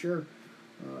testimony, share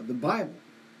the Bible.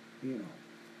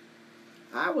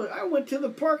 I went to the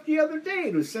park the other day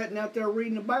and was sitting out there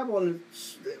reading the Bible, and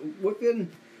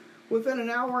within an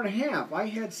hour and a half, I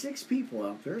had 6 people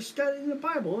out there studying the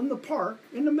Bible in the park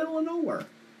in the middle of nowhere.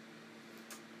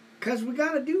 Because we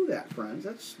got to do that, friends.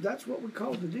 That's what we're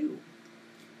called to do.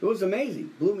 It was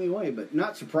amazing, blew me away, but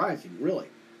not surprising, really.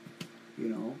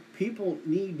 People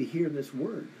need to hear this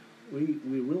word. We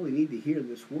really need to hear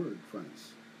this word,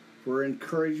 friends, for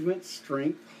encouragement,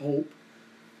 strength, hope,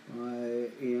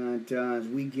 and as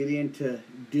we get into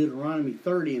Deuteronomy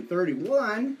 30 and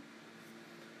 31,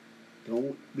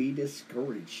 don't be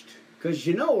discouraged, because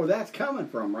you know where that's coming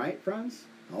from, right, friends?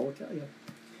 I will tell you.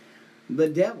 The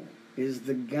devil is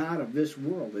the god of this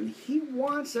world, and he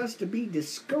wants us to be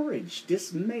discouraged,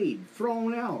 dismayed,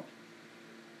 thrown out,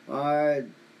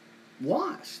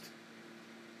 lost.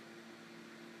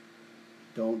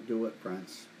 Don't do it,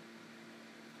 friends.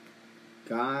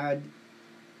 God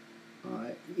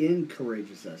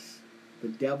encourages us. The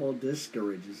devil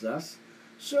discourages us.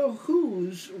 So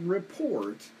whose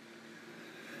report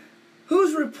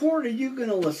are you going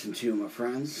to listen to, my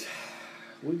friends?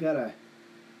 We got to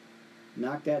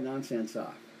knock that nonsense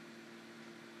off.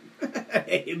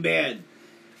 Amen.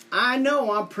 I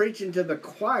know I'm preaching to the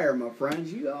choir, my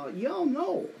friends. Y'all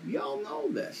know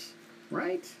this,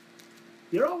 right?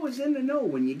 You're always in the know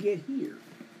when you get here.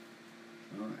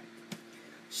 All right.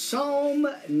 Psalm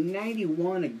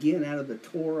 91, again, out of the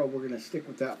Torah. We're going to stick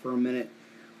with that for a minute.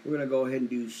 We're going to go ahead and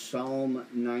do Psalm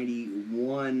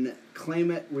 91. Claim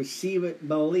it, receive it,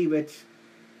 believe it.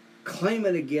 Claim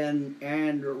it again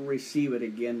and receive it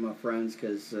again, my friends,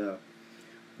 because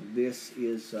this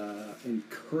is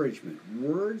encouragement.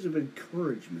 Words of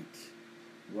encouragement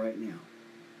right now.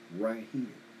 Right here.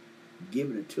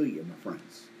 Giving it to you, my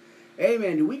friends.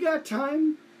 Amen. Do we got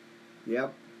time?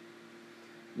 Yep.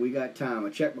 We got time.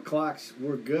 I checked my clocks.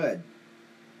 We're good.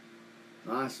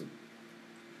 Awesome.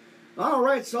 All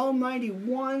right, Psalm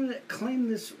 91. Claim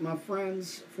this, my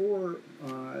friends, for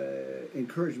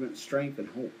encouragement, strength, and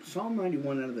hope. Psalm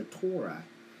 91 out of the Torah.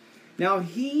 Now,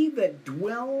 he that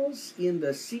dwells in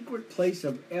the secret place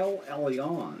of El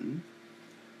Elyon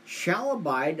shall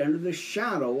abide under the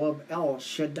shadow of El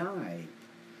Shaddai.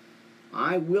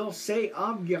 I will say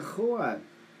of Yahuwah,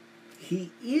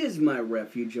 he is my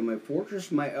refuge and my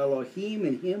fortress, my Elohim,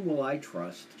 in him will I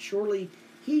trust. Surely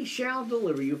he shall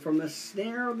deliver you from the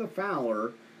snare of the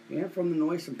fowler and from the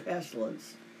noisome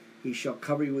pestilence. He shall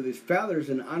cover you with his feathers,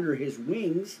 and under his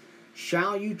wings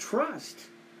shall you trust.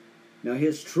 Now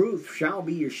his truth shall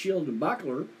be your shield and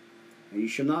buckler, and you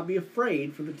shall not be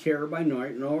afraid for the terror by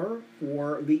night, nor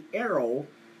for the arrow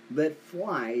that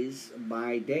flies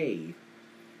by day,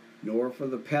 nor for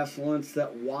the pestilence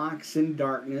that walks in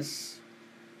darkness,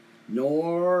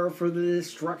 nor for the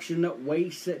destruction that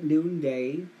wastes at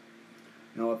noonday.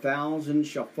 Now 1,000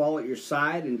 shall fall at your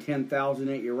side, and 10,000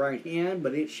 at your right hand,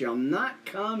 but it shall not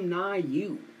come nigh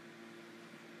you.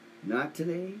 Not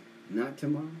today, not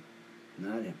tomorrow,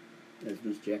 not ever. As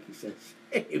Miss Jackie says.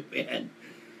 Amen.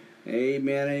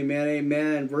 Amen, amen,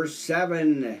 amen. Verse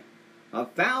 7.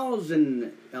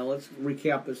 1,000, now let's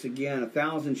recap this again.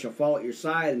 1,000 shall fall at your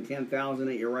side, and 10,000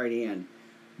 at your right hand,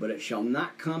 but it shall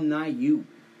not come nigh you.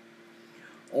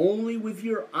 Only with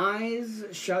your eyes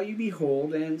shall you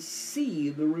behold and see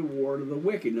the reward of the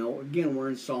wicked. Now, again, we're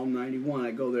in Psalm 91.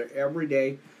 I go there every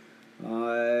day,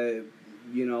 as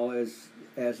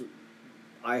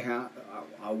I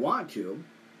want to.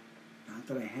 Not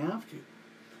that I have to.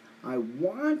 I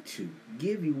want to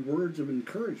give you words of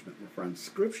encouragement, my friends,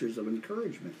 scriptures of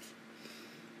encouragement.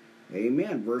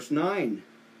 Amen. Verse 9.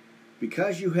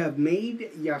 Because you have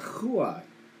made Yahuwah,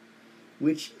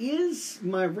 which is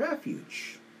my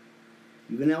refuge,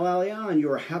 even El Elyon,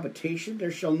 your habitation,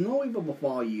 there shall no evil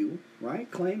befall you. Right?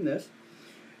 Claim this.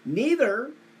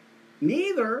 Neither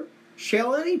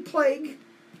shall any plague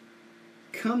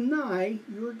come nigh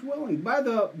your dwelling. By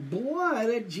the blood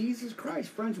of Jesus Christ,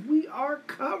 friends, we are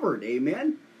covered.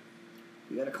 Amen.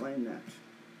 You got to claim that.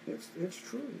 It's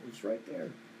true. It's right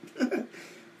there.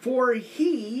 For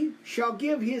he shall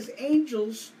give his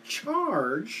angels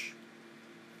charge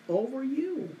over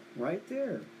you. Right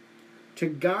there. To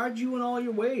guard you in all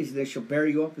your ways. They shall bear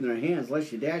you up in their hands,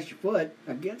 lest you dash your foot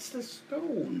against a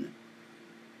stone.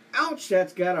 Ouch,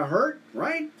 that's got to hurt,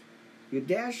 right? You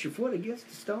dash your foot against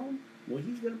a stone. Well,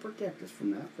 he's going to protect us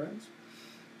from that, friends.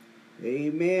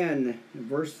 Amen. In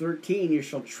verse 13, you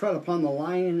shall tread upon the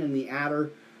lion and the adder,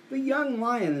 the young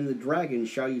lion and the dragon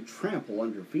shall you trample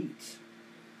under feet.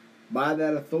 By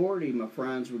that authority, my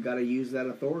friends, we've got to use that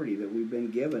authority that we've been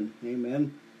given.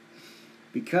 Amen.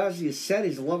 Because he has set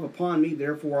his love upon me,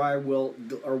 therefore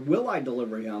will I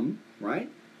deliver him, right?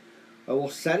 I will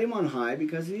set him on high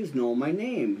because he has known my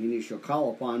name, and he shall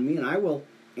call upon me, and I will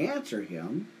answer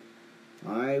him.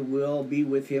 I will be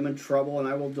with him in trouble, and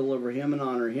I will deliver him and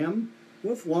honor him.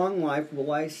 With long life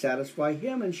will I satisfy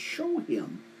him and show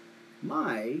him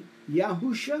my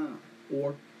Yahusha,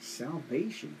 or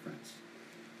salvation, friends.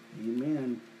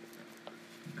 Amen.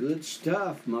 Good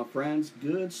stuff, my friends.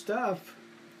 Good stuff.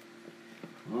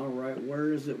 All right,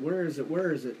 where is it? Where is it?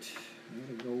 Where is it? I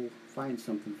gotta go find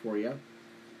something for you.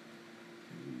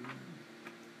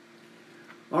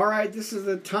 All right, this is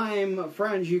the time,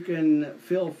 friends, you can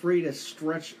feel free to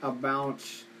stretch about,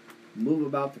 move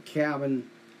about the cabin,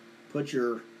 put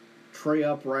your tray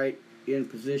upright in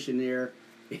position there,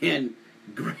 and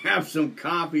grab some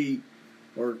coffee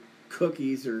or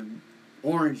cookies or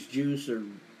orange juice or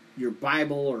your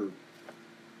Bible or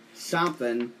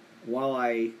something while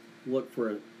I look for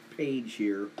a page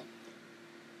here.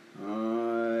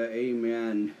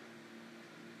 Amen.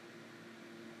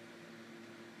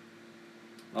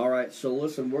 All right, so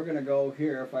listen, we're going to go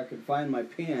here. If I could find my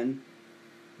pen,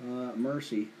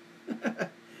 mercy.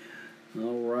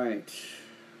 All right.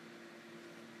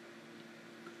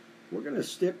 We're going to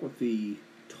stick with the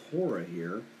Torah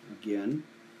here again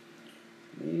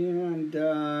and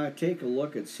take a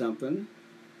look at something.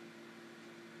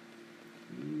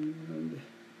 And,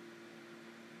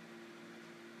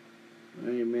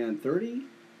 amen. 30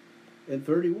 and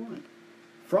 31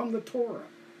 from the Torah.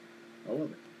 I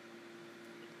love it.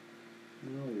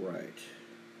 All right.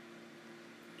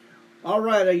 All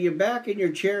right, are you back in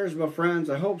your chairs, my friends?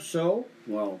 I hope so.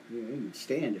 Well, you can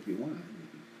stand if you want.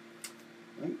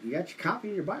 You got your copy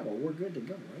of your Bible. We're good to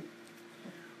go, right?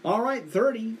 All right,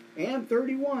 30 and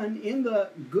 31 in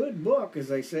the good book,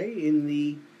 as I say, in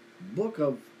the book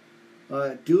of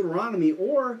Deuteronomy,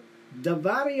 or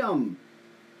Devarim,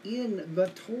 in the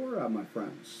Torah, my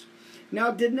friends.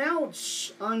 Now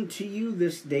denounce unto you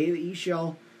this day that ye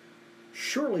shall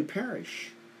surely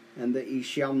perish, and that ye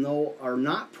shall know or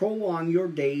not prolong your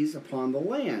days upon the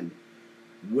land,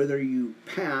 whither you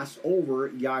pass over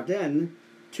Yarden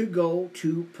to go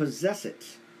to possess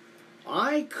it.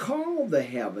 I call the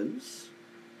heavens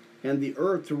and the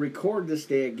earth to record this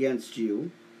day against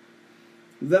you,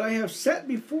 that I have set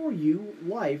before you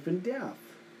life and death,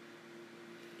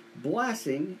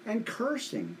 blessing and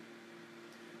cursing.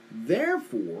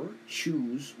 Therefore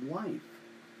choose life,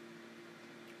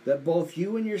 that both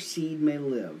you and your seed may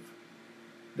live,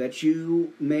 that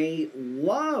you may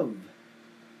love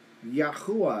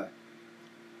Yahuwah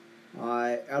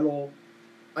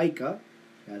Elohika,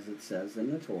 as it says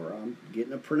in the Torah. I'm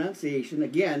getting a pronunciation.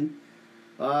 Again,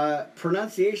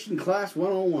 pronunciation class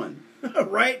 101.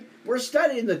 Right? We're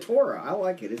studying the Torah. I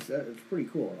like it. It's pretty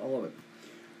cool. I love it.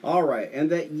 All right. And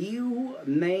that you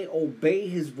may obey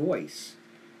his voice,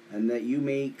 and that you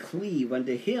may cleave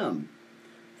unto him.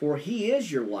 For he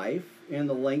is your life and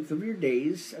the length of your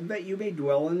days, and that you may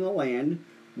dwell in the land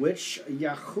which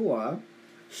Yahuwah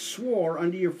swore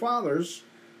unto your fathers.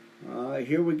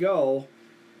 Here we go.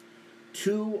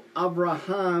 To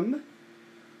Abraham,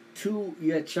 to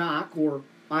Yitzchak, or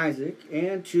Isaac,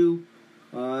 and to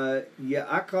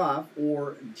Yaakov,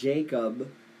 or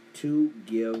Jacob, to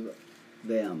give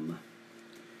them.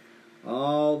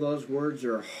 All those words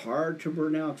are hard to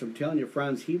pronounce. I'm telling you,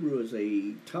 friends, Hebrew is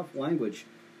a tough language,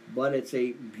 but it's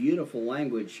a beautiful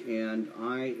language, and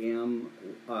I'm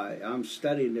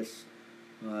studying this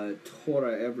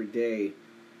Torah every day.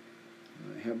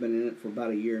 I have been in it for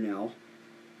about a year now,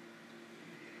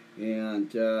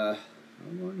 and I'm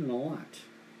learning a lot.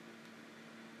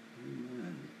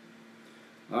 Amen.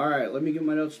 All right, let me get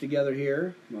my notes together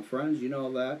here, my friends. You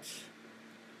know that.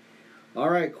 All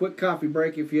right, quick coffee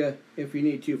break if you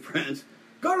need to, friends.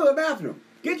 Go to the bathroom,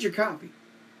 get your coffee,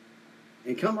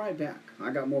 and come right back.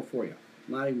 I got more for you.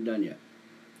 Not even done yet.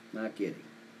 Not kidding.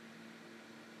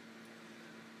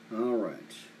 All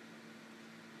right.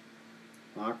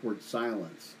 Awkward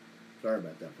silence. Sorry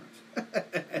about that,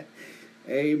 friends.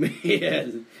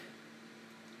 Amen.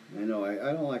 I know, I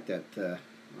don't like that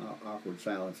awkward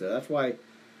silence. That's why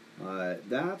I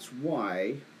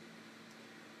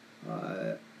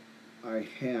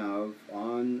have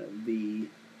on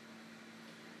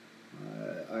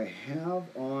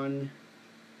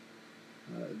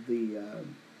the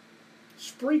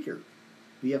Spreaker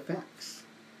the effects.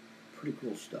 Pretty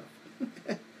cool stuff.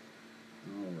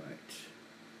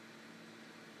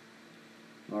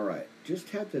 All right. Just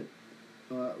had to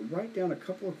write down a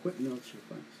couple of quick notes here,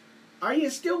 friends. Are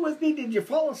you still with me? Did you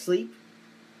fall asleep?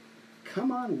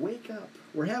 Come on, wake up.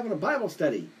 We're having a Bible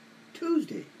study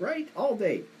Tuesday, right? All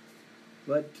day.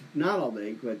 But not all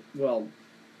day, but, well,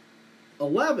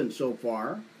 11 so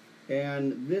far.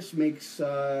 And this makes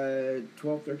 12,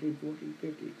 13, 14,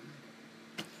 15.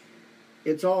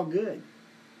 It's all good.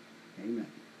 Amen.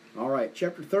 All right,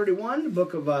 chapter 31, the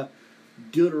book of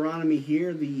Deuteronomy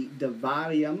here, the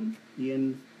Devarim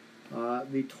in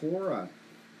the Torah.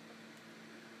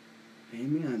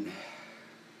 Amen.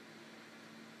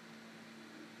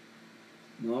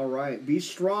 All right. Be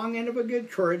strong and of a good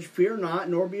courage. Fear not,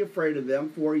 nor be afraid of them.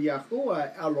 For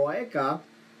Yahuwah Eloheka,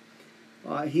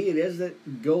 he it is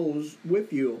that goes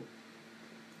with you.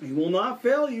 He will not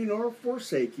fail you, nor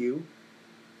forsake you.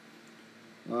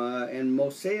 And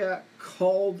Mosiah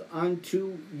called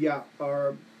unto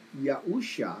Yahusha,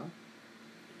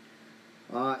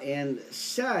 and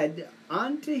said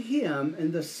unto him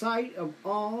in the sight of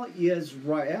all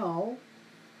Israel,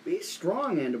 be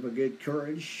strong and of a good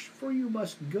courage, for you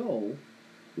must go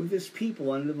with this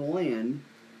people unto the land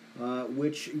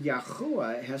which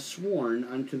Yahuwah has sworn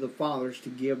unto the fathers to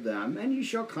give them, and you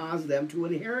shall cause them to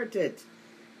inherit it.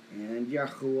 And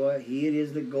Yahuwah, he it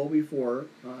is that goes before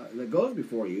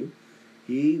you.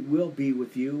 He will be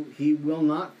with you. He will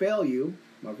not fail you,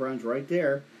 my friends, right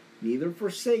there. Neither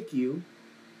forsake you.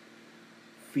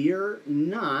 Fear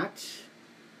not,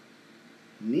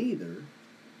 neither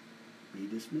be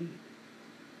dismayed.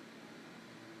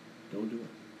 Don't do it.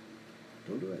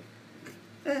 Don't do it.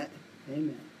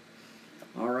 Amen.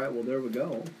 All right, well, there we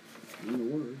go. In the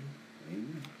Word.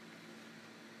 Amen.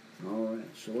 All right,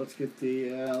 so let's get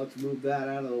let's move that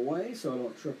out of the way so I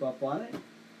don't trip up on it.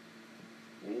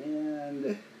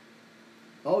 And,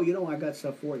 oh, you know, I got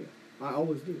stuff for you. I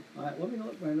always do. All right, let me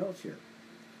look at my notes here.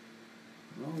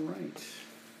 All right.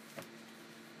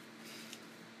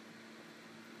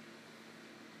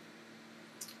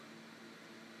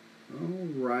 All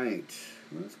right.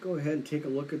 Let's go ahead and take a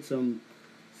look at some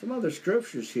other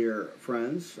scriptures here,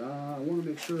 friends. I want to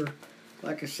make sure,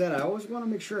 like I said, I always want to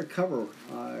make sure I cover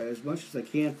as much as I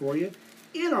can for you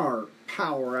in our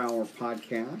Power Hour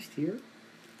podcast here.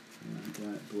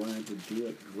 And glad to do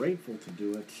it, grateful to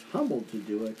do it, humbled to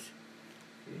do it,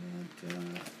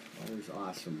 and always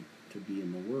awesome to be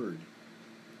in the Word.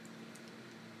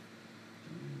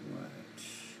 All right.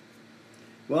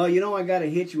 Well, you know, I got to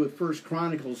hit you with First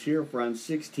Chronicles here, friends,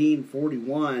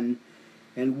 16:41.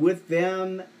 And with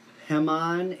them,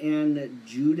 Heman and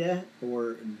Judah,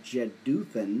 or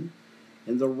Jeduthun,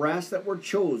 and the rest that were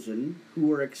chosen, who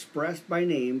were expressed by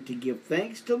name, to give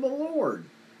thanks to the Lord,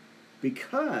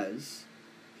 because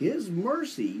His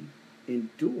mercy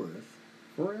endureth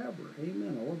forever.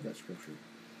 Amen. I love that scripture.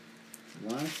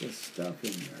 Lots of stuff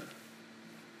in there.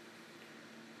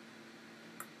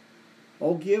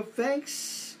 Oh, give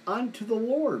thanks unto the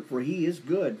Lord, for He is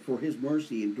good, for His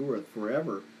mercy endureth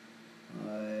forever.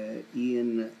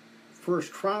 In 1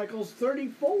 Chronicles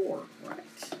 34, right?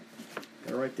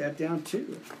 Gotta write that down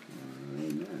too.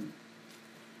 Amen.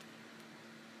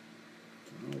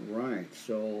 All right,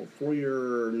 so for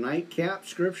your nightcap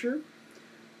scripture,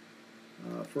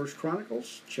 1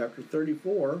 Chronicles chapter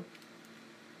 34.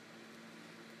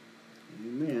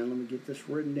 Amen. Let me get this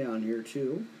written down here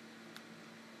too.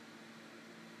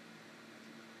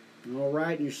 All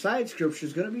right, and your side scripture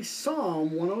is going to be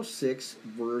Psalm 106,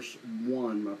 verse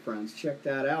 1, my friends. Check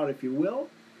that out, if you will.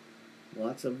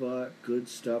 Lots of good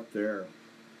stuff there.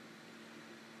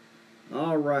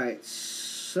 All right,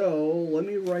 so let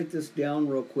me write this down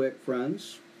real quick,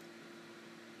 friends.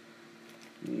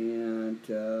 And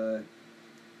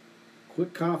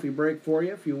quick coffee break for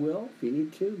you, if you will, if you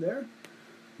need to there.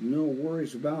 No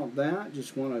worries about that.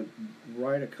 Just want to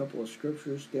write a couple of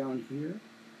scriptures down here.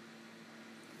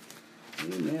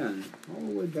 Amen. All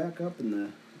the way back up in the,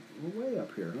 we're way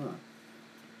up here,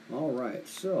 huh? All right,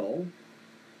 so,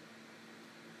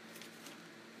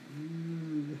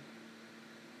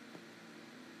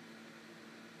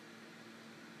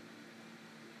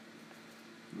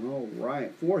 all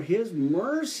right, for His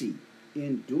mercy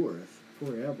endureth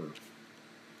forever.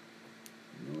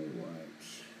 All right.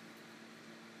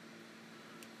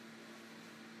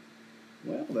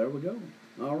 Well, there we go.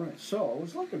 All right, so I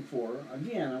was looking for,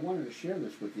 again, I wanted to share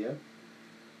this with you.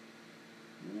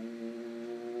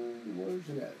 And where's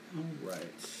it at? All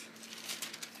right.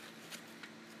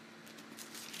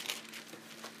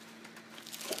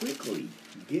 Quickly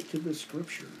get to the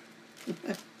scripture.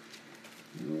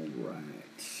 All right.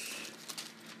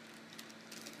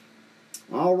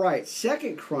 All right,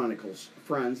 2 Chronicles,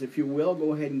 friends, if you will,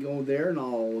 go ahead and go there, and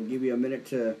I'll give you a minute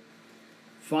to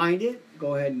find it.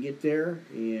 Go ahead and get there,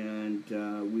 and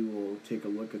we will take a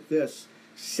look at this.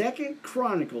 2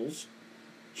 Chronicles,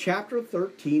 chapter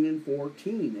 13 and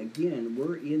 14. Again,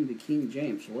 we're in the King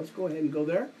James, so let's go ahead and go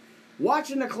there.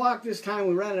 Watching the clock this time.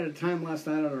 We ran out of time last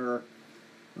night on our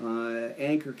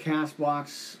Anchor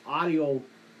Castbox audio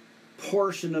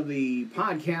portion of the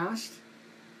podcast,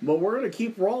 but we're going to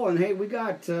keep rolling. Hey, we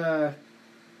got camera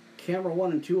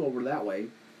 1 and 2 over that way.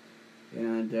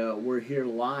 And we're here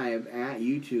live at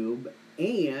YouTube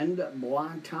and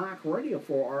Blog Talk Radio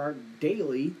for our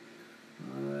daily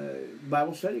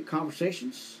Bible study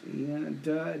conversations and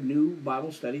new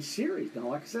Bible study series. Now,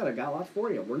 like I said, I got lots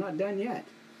for you. We're not done yet.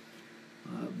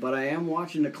 But I am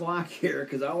watching the clock here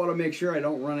because I want to make sure I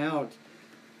don't run out.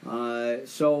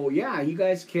 So, yeah, you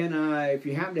guys can, if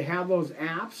you happen to have those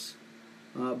apps,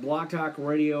 Blog Talk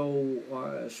Radio,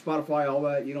 Spotify, all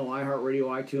that, you know, iHeartRadio,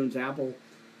 iTunes, Apple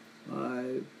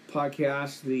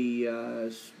podcast,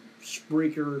 the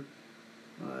Spreaker,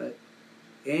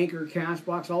 Anchor,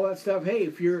 Castbox, all that stuff. Hey,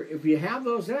 if you have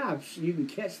those apps, you can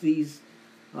catch these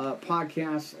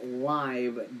podcasts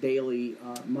live daily,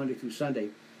 Monday through Sunday,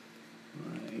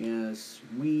 as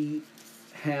we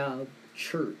have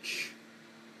church.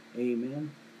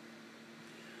 Amen.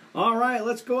 All right,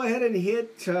 let's go ahead and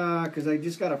hit, because I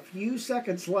just got a few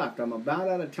seconds left. I'm about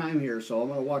out of time here, so I'm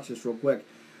going to watch this real quick.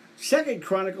 2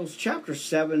 Chronicles chapter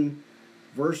 7,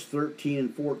 verse 13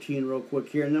 and 14 real quick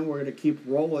here, and then we're going to keep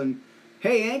rolling.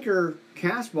 Hey, Anchor,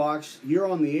 Castbox, you're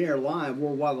on the air live,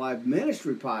 Worldwide Live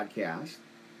Ministry Podcast.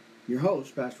 Your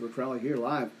host, Pastor Rick Crowley, here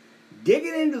live,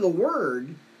 digging into the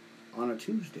Word on a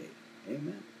Tuesday.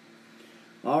 Amen.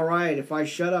 All right, if I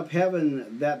shut up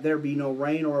heaven that there be no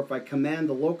rain, or if I command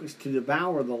the locusts to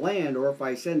devour the land, or if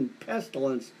I send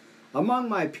pestilence among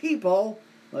my people.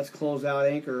 Let's close out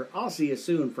Anchor. I'll see you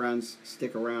soon, friends.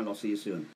 Stick around. I'll see you soon.